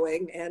what I'm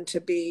doing and to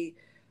be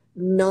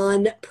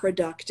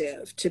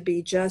non-productive, to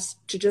be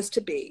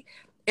to be.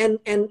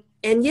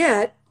 And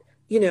yet,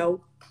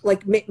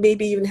 like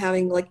maybe even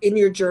having like in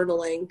your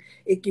journaling,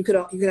 you could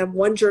have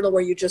one journal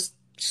where you just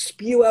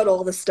spew out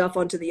all the stuff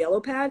onto the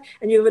yellow pad,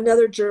 and you have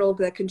another journal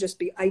that can just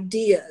be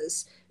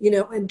ideas,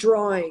 and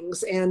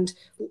drawings and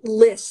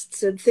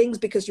lists and things,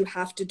 because you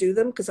have to do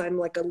them, because I'm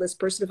like a list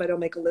person. If I don't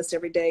make a list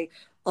every day,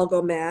 I'll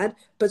go mad.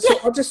 But so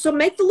I'll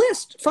make the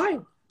list.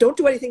 Fine. Don't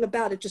do anything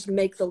about it. Just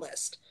make the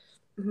list.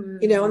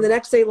 Mm-hmm. And the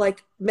next day,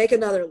 like, make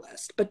another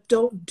list, but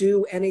don't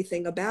do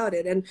anything about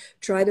it, and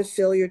try to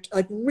fill your,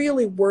 like,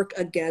 really work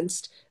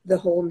against the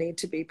whole need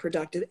to be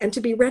productive and to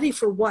be ready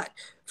for what?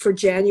 For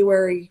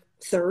January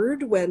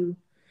 3rd, when,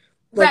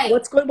 like, right.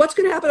 What's going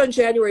to happen on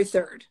January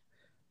 3rd?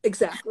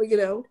 Exactly.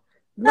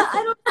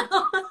 Nothing. I don't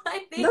know.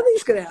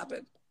 Nothing's going to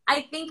happen.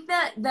 I think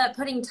that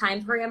putting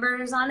time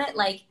parameters on it,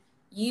 like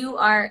you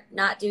are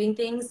not doing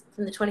things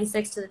from the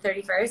 26th to the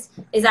 31st,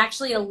 is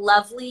actually a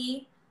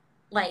lovely,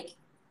 like,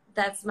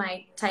 that's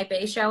my type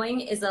A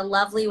showing, is a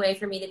lovely way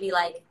for me to be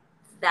like,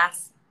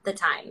 that's the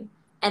time.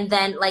 And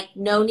then, like,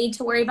 no need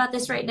to worry about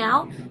this right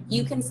now.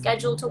 You can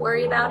schedule to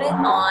worry about it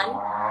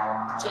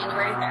on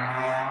January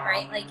 3rd,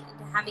 right? Like,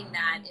 having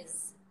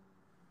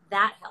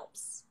that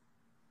helps.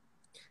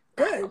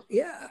 Good.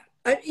 Yeah.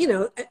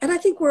 And I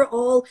think we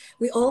all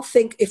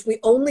think if we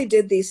only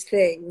did these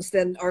things,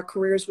 then our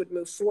careers would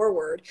move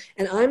forward.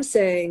 And I'm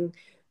saying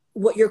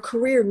what your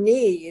career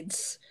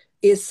needs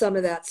is some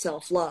of that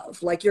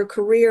self-love. Like your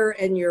career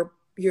and your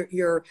you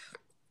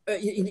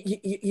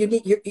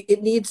need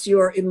it needs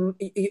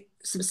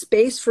some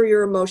space for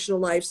your emotional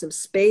life, some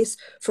space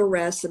for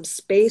rest, some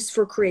space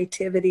for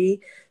creativity,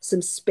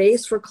 some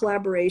space for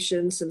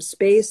collaboration, some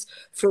space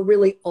for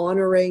really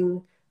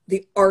honoring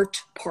the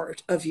art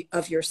part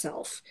of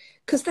yourself,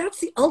 because that's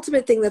the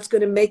ultimate thing that's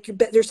going to make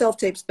your self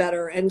tapes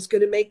better, and it's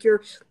going to make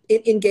your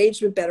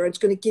engagement better. It's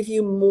going to give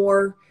you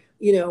more,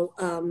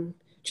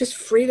 just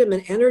freedom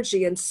and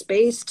energy and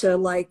space to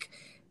like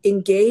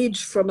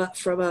engage from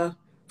a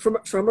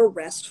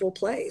restful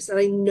place. And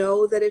I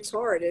know that it's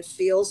hard. It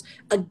feels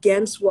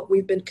against what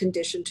we've been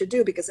conditioned to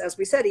do, because as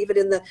we said, even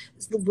in the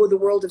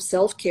world of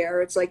self-care,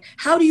 it's like,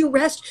 how do you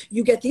rest?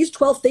 You get these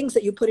 12 things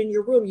that you put in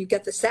your room. You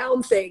get the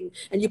sound thing,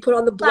 and you put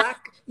on the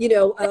black,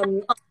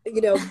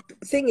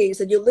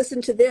 thingies, and you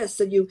listen to this,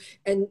 and you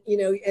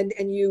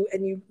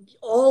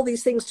all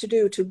these things to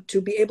do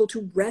to be able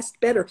to rest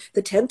better.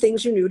 The 10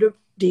 things you need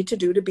to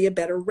do to be a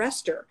better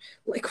rester.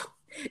 Like,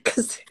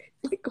 because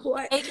like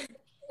what?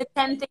 The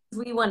 10 things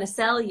we want to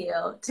sell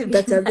you to be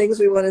the 10 things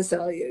we want to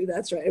sell you.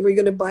 That's right. And we're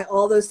going to buy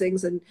all those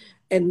things. And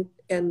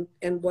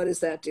what does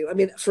that do? I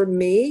mean, for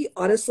me,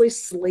 honestly,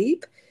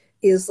 sleep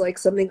is like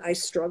something I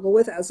struggle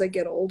with as I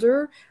get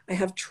older. I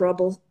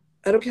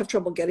don't have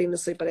trouble getting to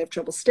sleep, but I have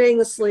trouble staying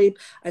asleep.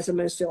 I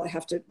sometimes feel I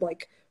have to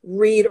like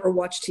read or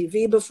watch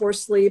TV before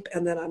sleep.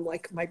 And then I'm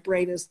like, my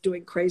brain is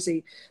doing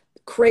crazy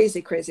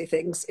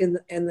things in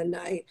the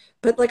night.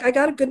 But like, I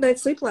got a good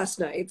night's sleep last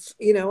night,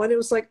 and it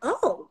was like,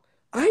 oh,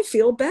 I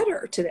feel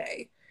better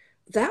today.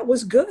 That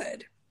was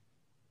good.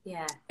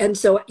 Yeah. And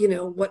so,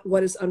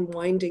 what does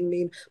unwinding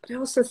mean? But I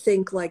also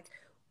think like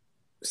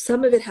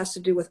some of it has to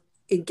do with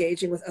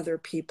engaging with other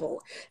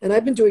people. And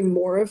I've been doing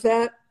more of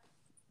that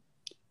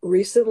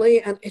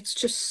recently, and it's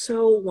just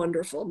so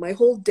wonderful. My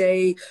whole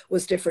day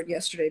was different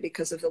yesterday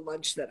because of the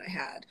lunch that I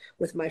had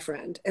with my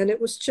friend. And it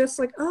was just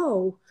like,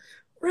 oh,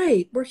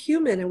 right, we're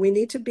human and we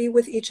need to be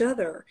with each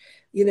other,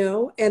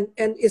 and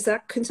is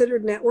that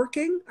considered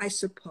networking? I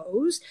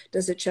suppose.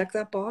 Does it check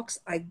that box?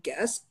 I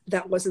guess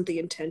that wasn't the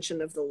intention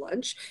of the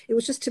lunch. It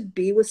was just to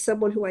be with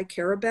someone who I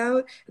care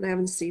about and I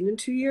haven't seen in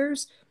 2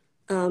 years,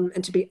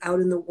 and to be out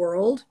in the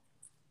world.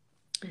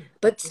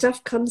 But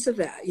stuff comes of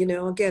that,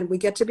 again, we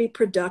get to be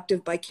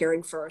productive by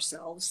caring for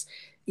ourselves,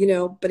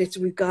 but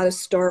we've got to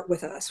start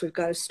with us. We've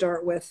got to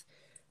start with,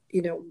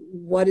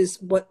 what does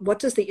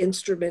the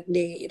instrument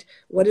need?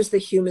 What does the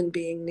human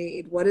being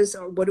need? What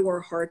do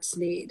our hearts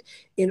need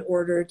in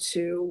order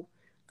to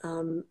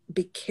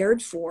be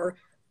cared for,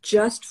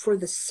 just for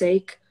the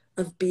sake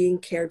of being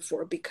cared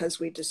for, because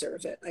we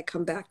deserve it. I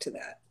come back to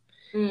that.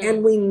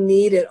 And we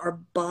need it. Our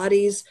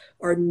bodies,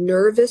 our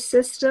nervous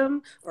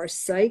system, our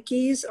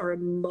psyches, our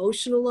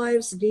emotional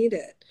lives need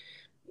it.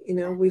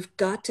 We've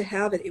got to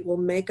have it. It will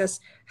make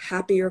us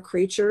happier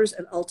creatures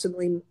and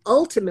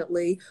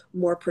ultimately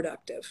more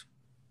productive.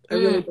 I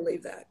really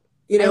believe that.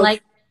 I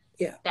like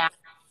that as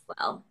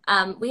well.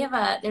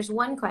 There's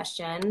one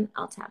question.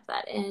 I'll tap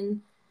that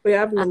in. We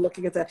haven't been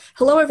looking at that.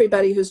 Hello,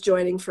 everybody who's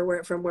joining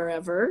from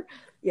wherever.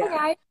 Yeah.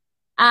 Okay.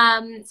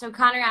 So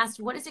Connor asked,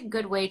 what is a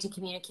good way to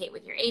communicate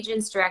with your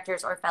agents,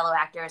 directors, or fellow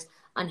actors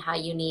on how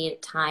you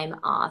need time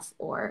off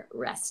or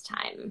rest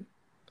time?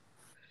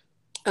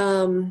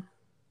 I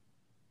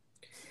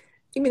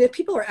mean, if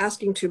people are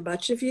asking too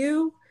much of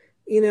you,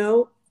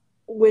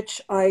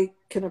 which I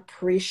can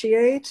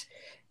appreciate,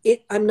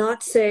 I'm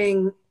not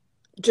saying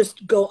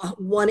just go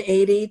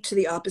 180 to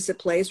the opposite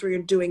place where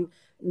you're doing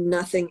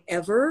nothing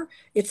ever.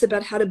 It's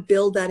about how to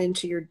build that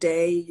into your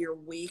day, your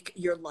week,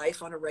 your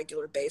life on a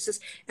regular basis.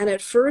 And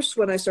at first,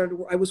 when I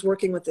was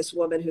working with this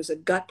woman who's a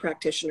gut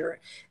practitioner,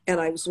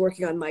 and I was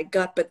working on my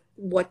gut, but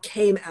what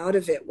came out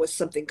of it was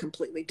something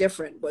completely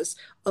different. Was,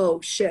 oh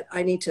shit,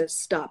 I need to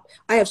stop.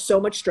 I have so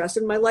much stress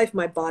in my life,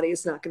 my body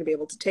is not going to be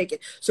able to take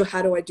it. So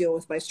how do I deal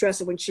with my stress?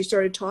 And when she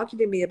started talking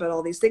to me about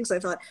all these things, I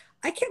thought,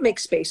 I can't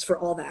make space for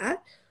all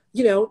that.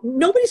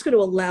 Nobody's going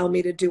to allow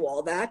me to do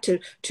all that, to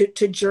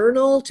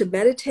journal, to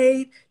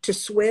meditate, to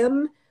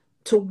swim,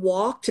 to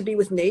walk, to be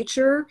with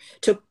nature,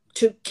 to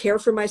care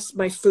for my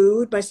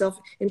food, myself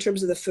in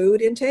terms of the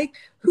food intake.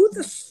 Who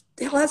the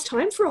hell has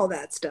time for all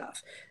that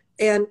stuff?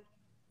 And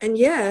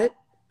yet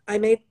I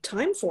made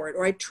time for it,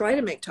 or I try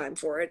to make time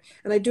for it.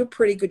 And I do a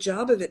pretty good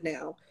job of it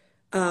now.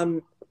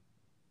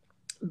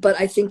 But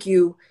I think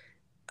you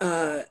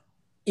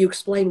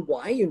explain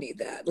why you need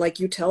that. Like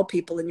you tell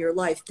people in your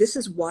life, this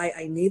is why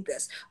I need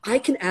this. I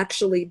can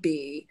actually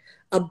be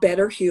a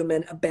better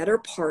human, a better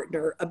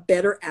partner, a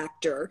better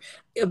actor,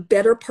 a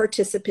better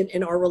participant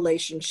in our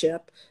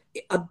relationship,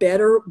 a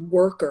better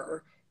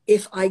worker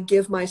if I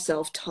give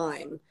myself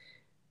time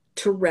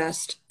to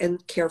rest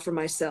and care for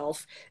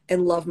myself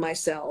and love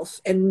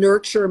myself and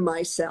nurture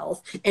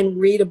myself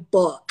and read a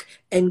book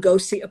and go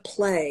see a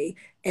play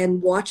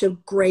and watch a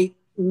great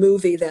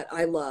movie that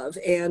I love,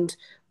 and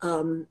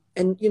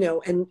you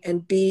know,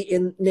 and be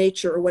in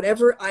nature or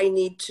whatever I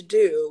need to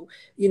do,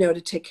 you know,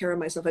 to take care of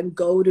myself, and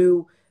go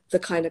to the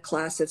kind of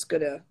class that's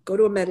gonna go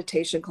to a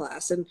meditation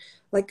class, and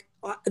like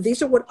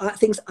these are what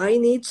things I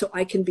need so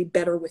I can be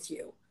better with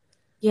you.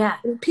 Yeah.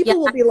 And Yeah. people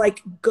will be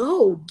like,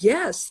 go,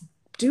 yes,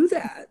 do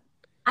that.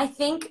 I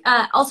think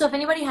also, if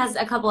anybody has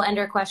a couple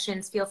ender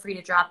questions, feel free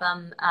to drop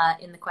them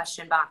in the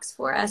question box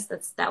for us.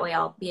 That way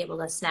I'll be able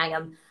to snag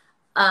them.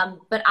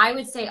 But I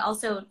would say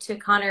also to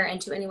Connor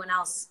and to anyone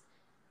else,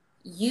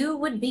 you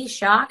would be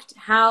shocked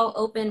how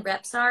open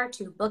reps are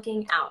to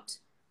booking out.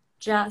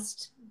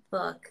 Just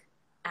book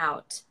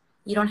out.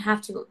 You don't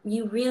have to,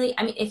 you really,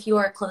 I mean, if you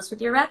are close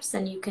with your reps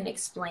and you can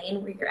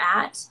explain where you're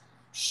at,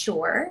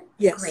 sure,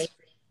 Yes. Great,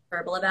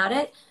 verbal about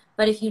it.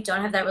 But if you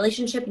don't have that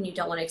relationship and you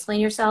don't want to explain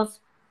yourself,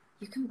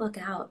 you can book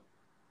out.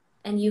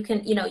 And you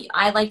can, you know,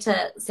 I like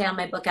to say on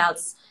my book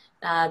outs,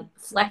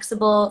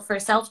 flexible for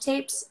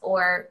self-tapes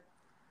or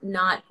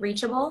not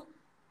reachable.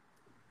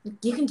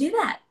 You can do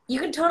that. You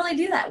can totally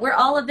do that. We're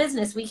all a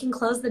business. We can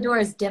close the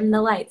doors, dim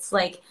the lights.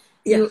 Like,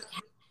 you,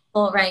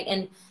 right.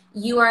 And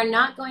you are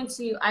not going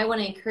to, I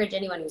want to encourage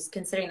anyone who's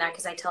considering that,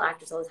 because I tell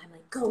actors all the time,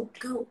 like, go,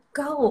 go,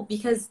 go,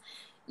 because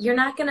you're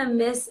not going to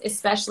miss,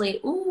 especially,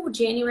 ooh,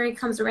 January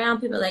comes around,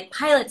 people are like,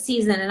 pilot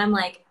season. And I'm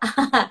like,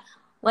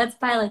 what's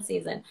pilot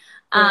season?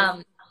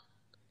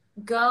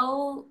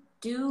 Go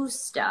do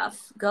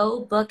stuff, go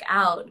book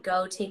out,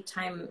 go take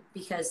time,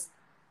 because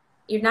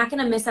you're not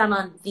going to miss out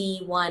on the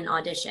one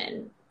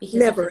audition. Because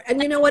never.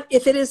 And you know what?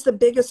 If it is the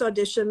biggest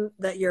audition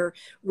that your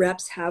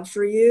reps have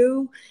for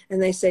you,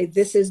 and they say,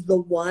 this is the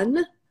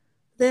one,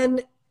 then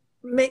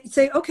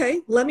say,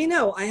 okay, let me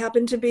know. I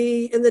happen to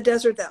be in the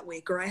desert that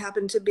week, or I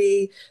happen to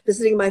be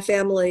visiting my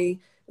family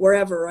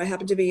wherever, or I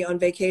happen to be on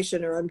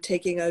vacation, or I'm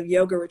taking a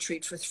yoga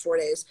retreat for 4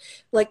 days.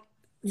 Like,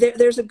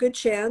 there's a good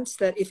chance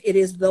that if it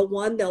is the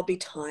one, there'll be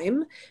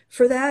time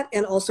for that.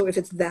 And also, if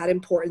it's that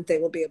important, they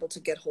will be able to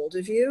get hold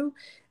of you.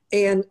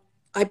 And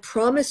I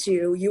promise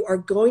you, you are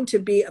going to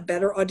be a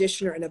better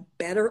auditioner and a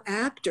better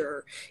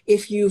actor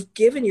if you've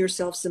given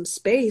yourself some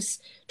space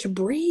to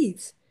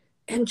breathe,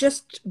 and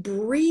just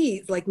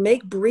breathe. Like,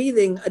 make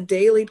breathing a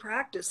daily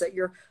practice that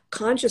you're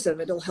conscious of.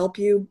 It'll help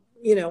you,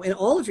 you know, in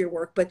all of your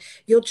work, but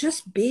you'll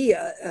just be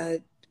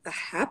a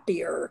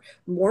happier,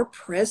 more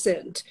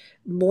present,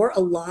 more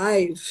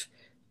alive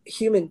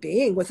human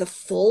being with a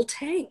full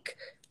tank.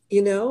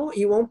 You know,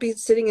 you won't be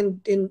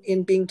sitting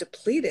in being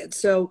depleted.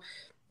 So,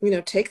 you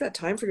know, take that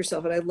time for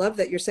yourself. And I love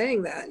that you're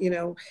saying that. You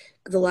know,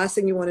 the last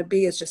thing you want to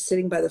be is just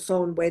sitting by the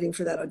phone waiting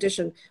for that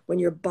audition, when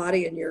your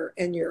body and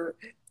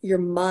your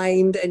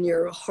mind and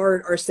your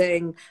heart are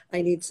saying,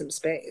 I need some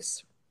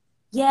space.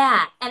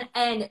 Yeah.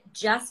 And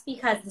just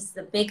because this is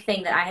the big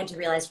thing that I had to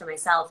realize for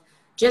myself,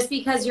 just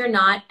because you're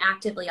not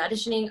actively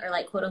auditioning or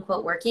like quote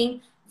unquote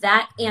working,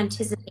 that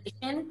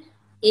anticipation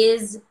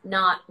is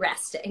not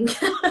resting.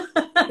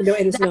 No,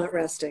 it is not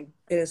resting.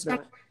 It is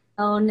not.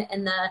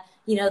 And the,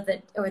 you know,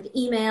 the, or the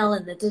email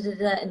and the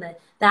and the,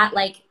 that,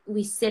 like,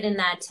 we sit in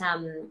that,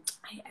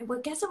 I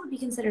would guess it would be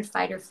considered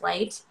fight or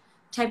flight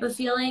type of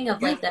feeling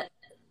of like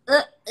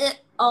the,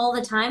 all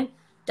the time.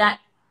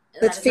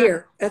 That's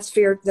fear. That's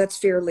fear. That's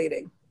fear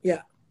leading.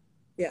 Yeah.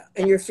 Yeah.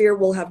 And your fear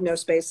will have no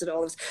space at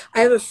all.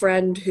 I have a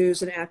friend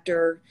who's an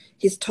actor.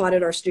 He's taught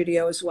at our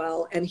studio as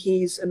well, and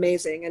he's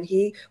amazing. And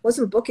he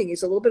wasn't booking.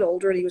 He's a little bit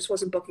older, and he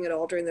wasn't booking at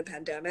all during the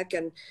pandemic.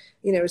 And,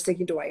 you know, I was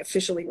thinking, do I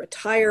officially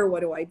retire? What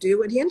do I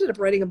do? And he ended up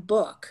writing a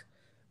book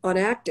on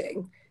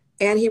acting,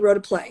 and he wrote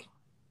a play,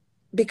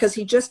 because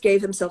he just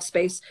gave himself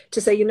space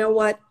to say, you know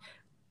what?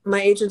 My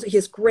agents, he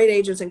has great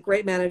agents and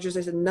great managers.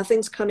 I said,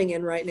 nothing's coming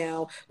in right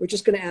now. We're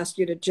just going to ask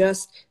you to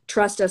just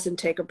trust us and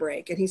take a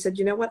break. And he said,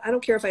 you know what? I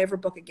don't care if I ever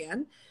book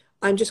again.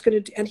 I'm just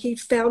going to, and he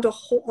found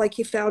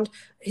he found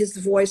his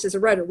voice as a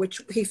writer,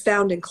 which he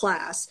found in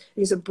class.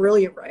 He's a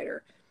brilliant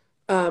writer.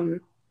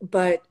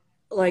 But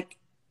like,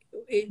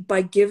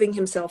 by giving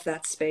himself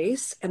that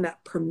space and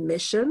that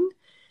permission,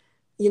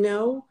 you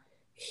know,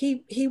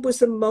 he was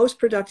the most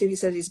productive, he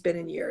said, he's been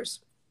in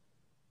years.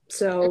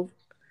 So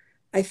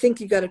I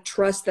think you got to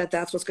trust that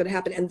that's what's going to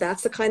happen. And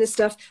that's the kind of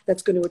stuff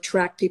that's going to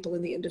attract people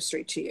in the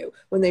industry to you,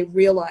 when they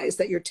realize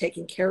that you're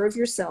taking care of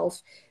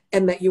yourself,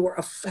 and that you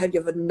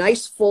have a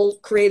nice full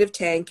creative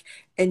tank,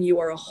 and you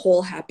are a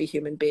whole happy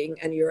human being,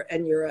 and you're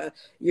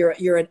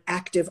an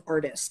active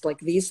artist. Like,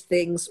 these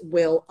things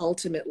will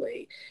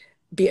ultimately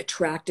be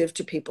attractive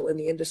to people in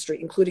the industry,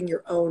 including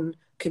your own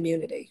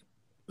community.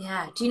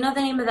 Yeah. Do you know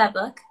the name of that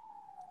book?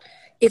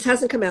 It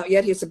hasn't come out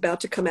yet. He's about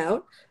to come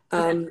out.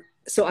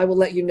 So I will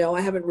let you know.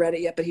 I haven't read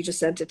it yet, but he just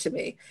sent it to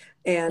me.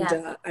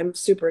 And I'm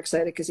super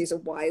excited, because he's a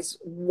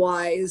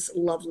wise,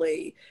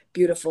 lovely,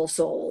 beautiful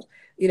soul.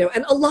 You know,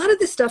 and a lot of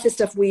this stuff is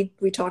stuff we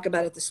talk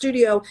about at the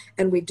studio,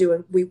 and we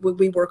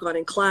work on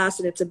in class.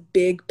 And it's a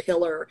big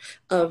pillar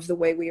of the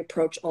way we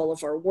approach all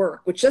of our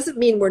work, which doesn't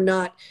mean we're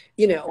not,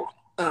 you know,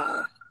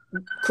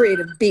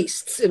 creative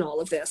beasts in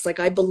all of this. Like,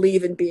 I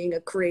believe in being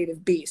a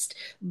creative beast.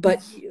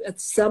 But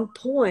at some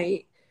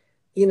point,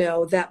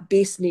 that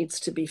beast needs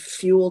to be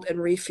fueled and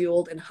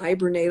refueled and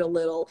hibernate a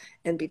little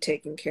and be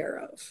taken care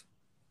of.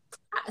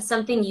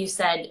 Something you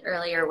said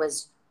earlier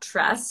was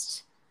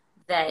trust,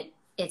 that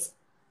it's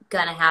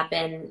gonna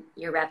happen.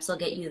 Your reps will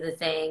get you the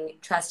thing.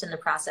 Trust in the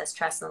process,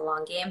 trust in the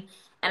long game.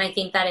 And I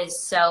think that is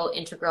so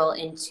integral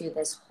into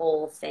this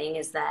whole thing,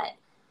 is that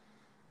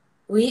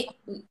we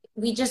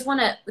just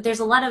want to, there's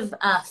a lot of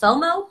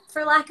FOMO,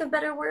 for lack of a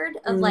better word,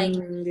 of like,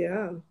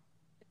 Yeah.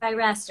 if I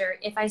rest or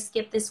if I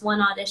skip this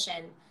one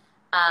audition.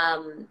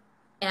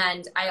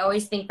 And I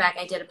always think back,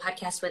 I did a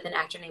podcast with an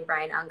actor named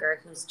Brian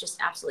Unger, who's just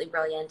absolutely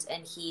brilliant.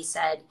 And he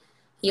said,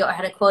 he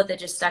had a quote that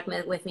just stuck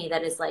with me,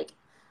 that is like,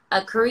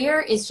 a career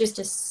is just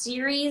a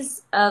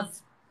series of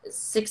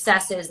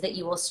successes that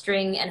you will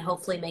string and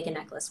hopefully make a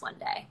necklace one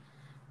day.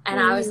 And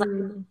I was like,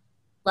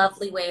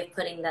 lovely way of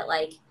putting that,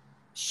 like,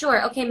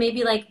 sure, okay,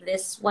 maybe like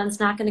this one's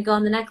not going to go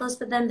on the necklace,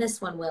 but then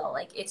this one will.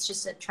 Like, it's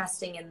just a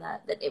trusting in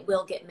that it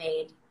will get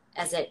made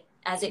as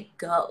it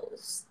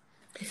goes.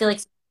 I feel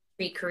like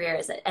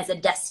career as a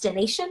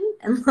destination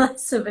and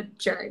less of a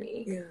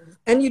journey. Yeah.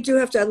 And you do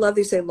have to, I love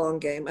these say long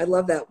game. I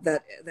love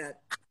that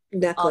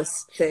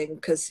necklace thing,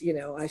 because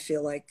I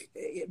feel like,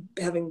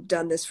 having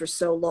done this for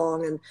so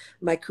long, and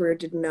my career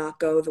did not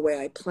go the way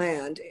I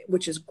planned,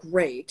 which is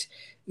great.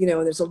 And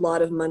there's a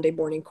lot of Monday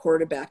morning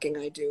quarterbacking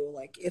I do,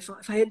 like if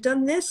I had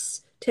done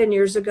this 10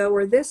 years ago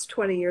or this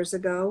 20 years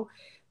ago,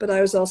 but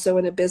I was also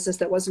in a business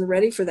that wasn't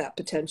ready for that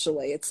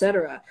potentially,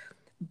 etc.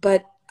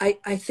 But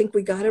I think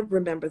we got to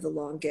remember the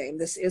long game.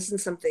 This isn't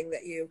something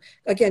that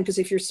again, because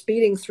if you're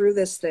speeding through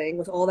this thing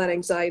with all that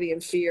anxiety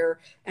and fear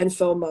and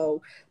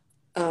FOMO,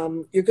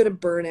 you're going to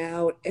burn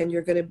out, and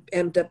you're going to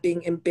end up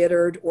being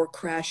embittered or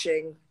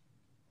crashing,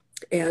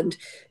 and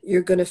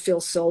you're going to feel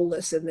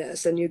soulless in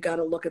this. And you got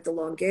to look at the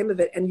long game of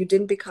it. And you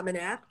didn't become an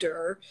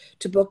actor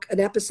to book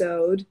an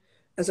episode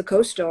as a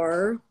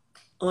co-star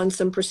on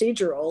some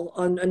procedural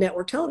on a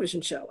network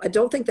television show. I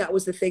don't think that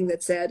was the thing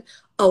that said,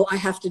 oh, I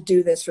have to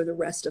do this for the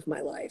rest of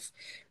my life.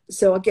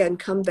 So again,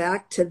 come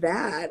back to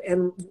that.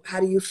 And how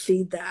do you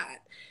feed that?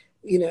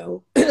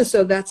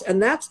 So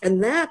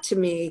that to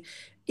me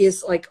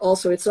is like,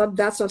 also,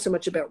 that's not so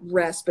much about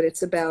rest, but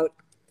it's about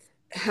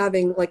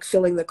having, like,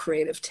 filling the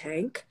creative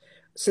tank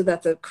so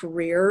that the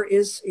career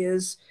is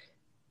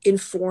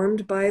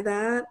informed by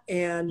that.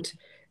 And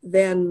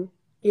then,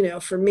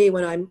 for me,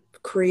 when I'm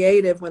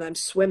creative, when I'm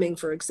swimming,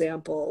 for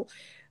example,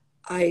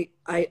 I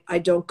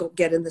don't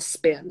get in the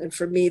spin. And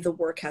for me, the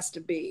work has to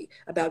be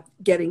about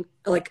getting,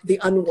 like, the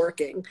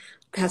unworking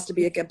has to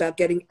be about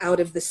getting out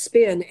of the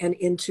spin and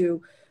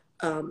into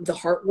the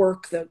heart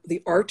work,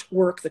 the art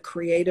work, the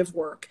creative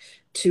work,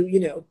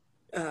 to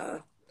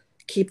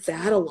keep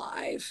that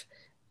alive.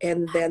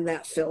 And then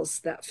that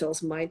fills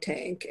my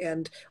tank.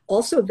 And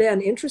also then,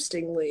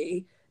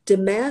 interestingly,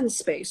 demand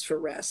space for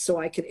rest, so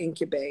I can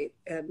incubate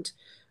and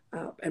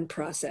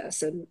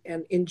process and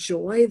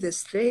enjoy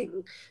this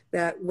thing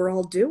that we're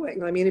all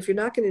doing. I mean, if you're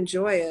not going to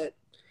enjoy it,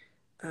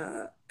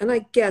 and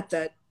I get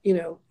that,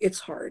 it's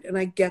hard, and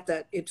I get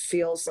that it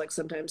feels like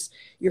sometimes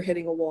you're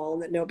hitting a wall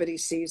and that nobody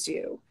sees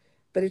you,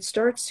 but it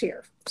starts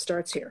here.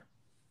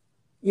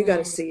 You got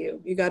to see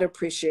you. You got to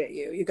appreciate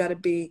you. You got to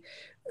be,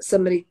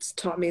 somebody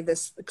taught me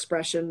this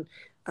expression,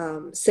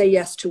 say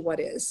yes to what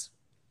is.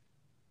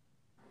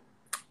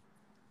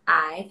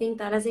 I think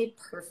that is a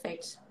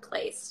perfect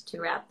place to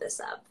wrap this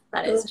up.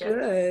 That is just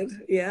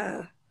good.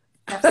 Yeah.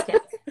 That's good.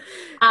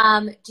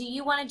 Do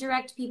you want to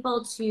direct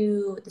people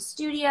to the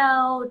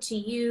studio, to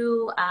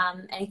you,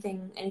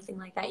 anything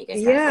like that? You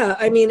guys? Yeah.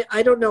 I mean,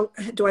 I don't know.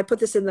 Do I put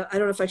this in I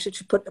don't know if I should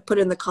put it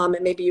in the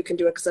comment. Maybe you can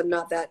do it, because I'm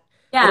not that.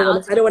 Yeah,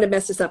 I don't want to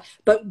mess this up.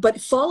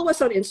 But follow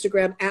us on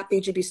Instagram at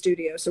BGB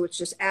Studio. So it's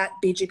just at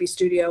BGB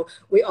Studio.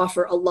 We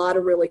offer a lot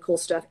of really cool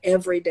stuff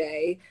every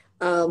day.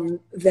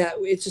 That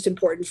it's just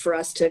important for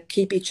us to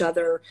keep each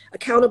other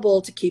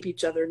accountable, to keep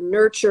each other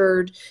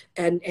nurtured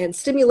and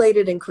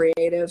stimulated and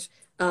creative.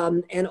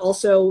 And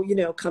also,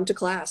 come to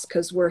class,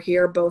 because we're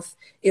here both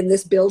in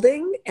this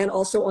building and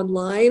also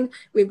online.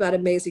 We've got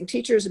amazing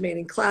teachers,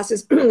 amazing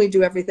classes. We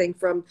do everything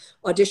from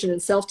audition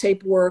and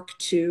self-tape work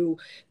to,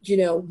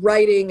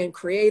 writing and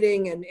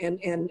creating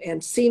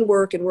and scene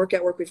work and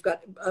workout work. We've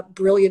got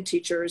brilliant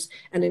teachers,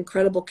 an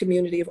incredible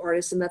community of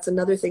artists. And that's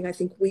another thing I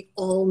think we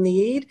all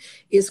need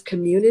is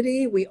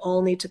community. We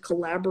all need to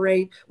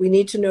collaborate. We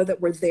need to know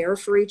that we're there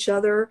for each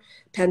other,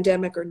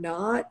 pandemic or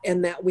not,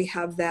 and that we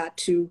have that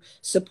to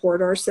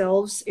support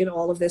ourselves in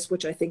all of this,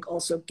 which I think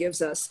also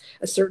gives us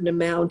a certain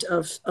amount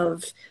of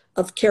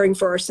caring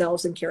for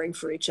ourselves and caring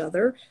for each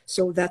other.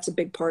 So that's a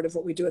big part of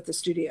what we do at the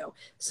studio.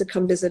 So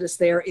come visit us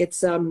there.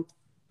 It's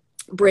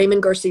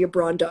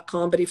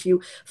BramonGarciaBraun.com. But if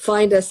you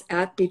find us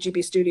at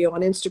BGB Studio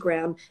on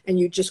Instagram and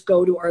you just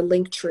go to our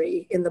link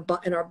tree in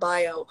our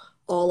bio,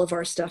 all of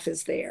our stuff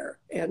is there.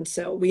 And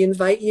so we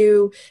invite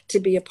you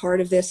to be a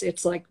part of this.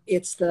 It's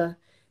the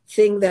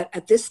thing that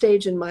at this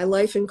stage in my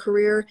life and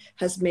career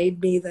has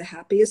made me the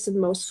happiest and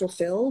most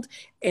fulfilled.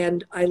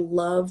 And I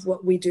love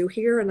what we do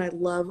here, and I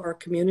love our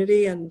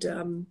community.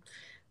 And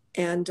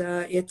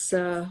it's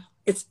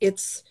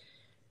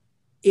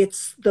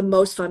it's the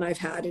most fun I've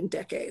had in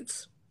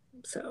decades.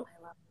 So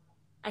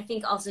I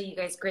think also you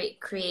guys create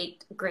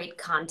great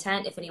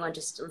content. If anyone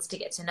just wants to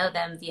get to know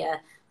them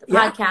via the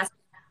podcast,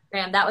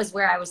 Instagram, that was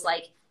where I was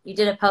like, you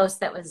did a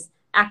post that was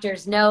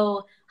actors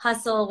no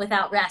hustle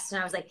without rest,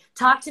 and I was like,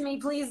 talk to me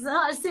please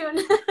soon.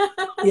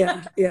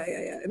 yeah.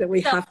 And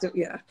we have to.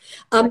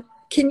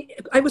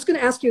 I was going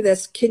to ask you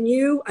this. Can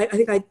you? I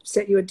think I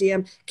sent you a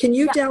DM. Can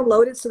you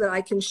download it so that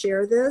I can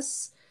share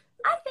this?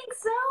 I think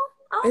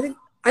so.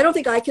 I don't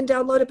think I can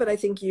download it, but I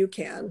think you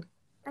can.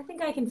 I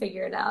think I can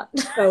figure it out.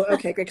 Oh,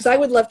 okay, great. Because I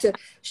would love to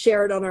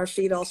share it on our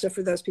feed also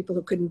for those people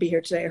who couldn't be here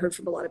today. I heard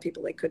from a lot of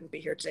people they couldn't be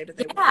here today, but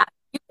they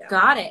you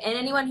got it. And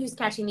anyone who's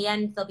catching the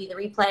end, there'll be the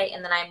replay,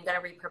 and then I'm going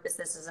to repurpose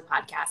this as a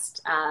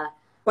podcast. Well,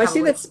 I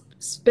see that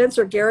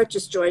Spencer Garrett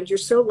just joined. You're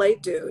so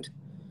late, dude.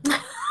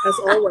 As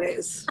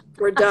always,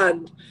 we're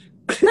done.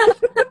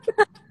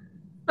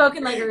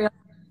 Spoken like a real.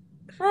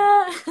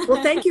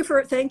 Well, thank you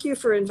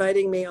for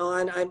inviting me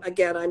on.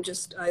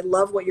 I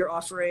love what you're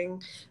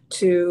offering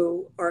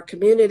to our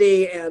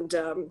community, and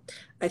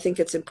I think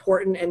it's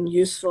important and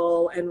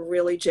useful and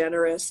really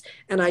generous.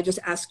 And I just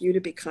ask you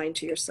to be kind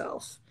to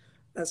yourself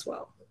as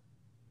well.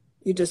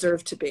 You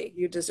deserve to be.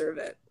 You deserve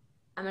it.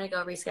 I'm gonna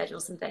go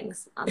reschedule some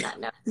things on that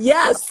note.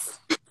 Yes.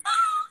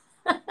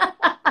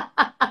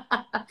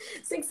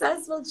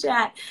 Successful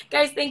chat.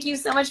 Guys, thank you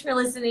so much for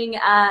listening.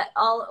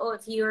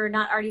 If you're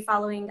not already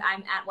following,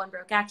 I'm at One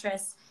Broke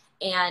Actress,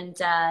 and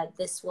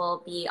this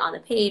will be on the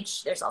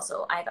page. There's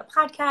also, I have a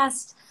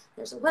podcast,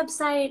 there's a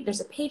website,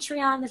 there's a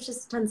Patreon, there's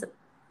just tons of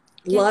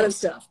a lot of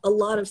stuff.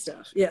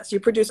 Yes, you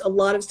produce a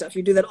lot of stuff.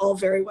 You do that all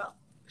very well.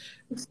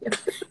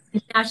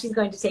 Now she's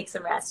going to take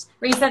some rest.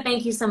 Risa,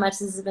 thank you so much.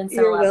 This has been so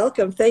You're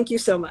welcome. Thank you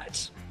so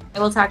much. I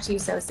will talk to you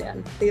so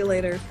soon. See you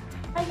later.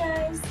 Bye,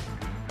 guys.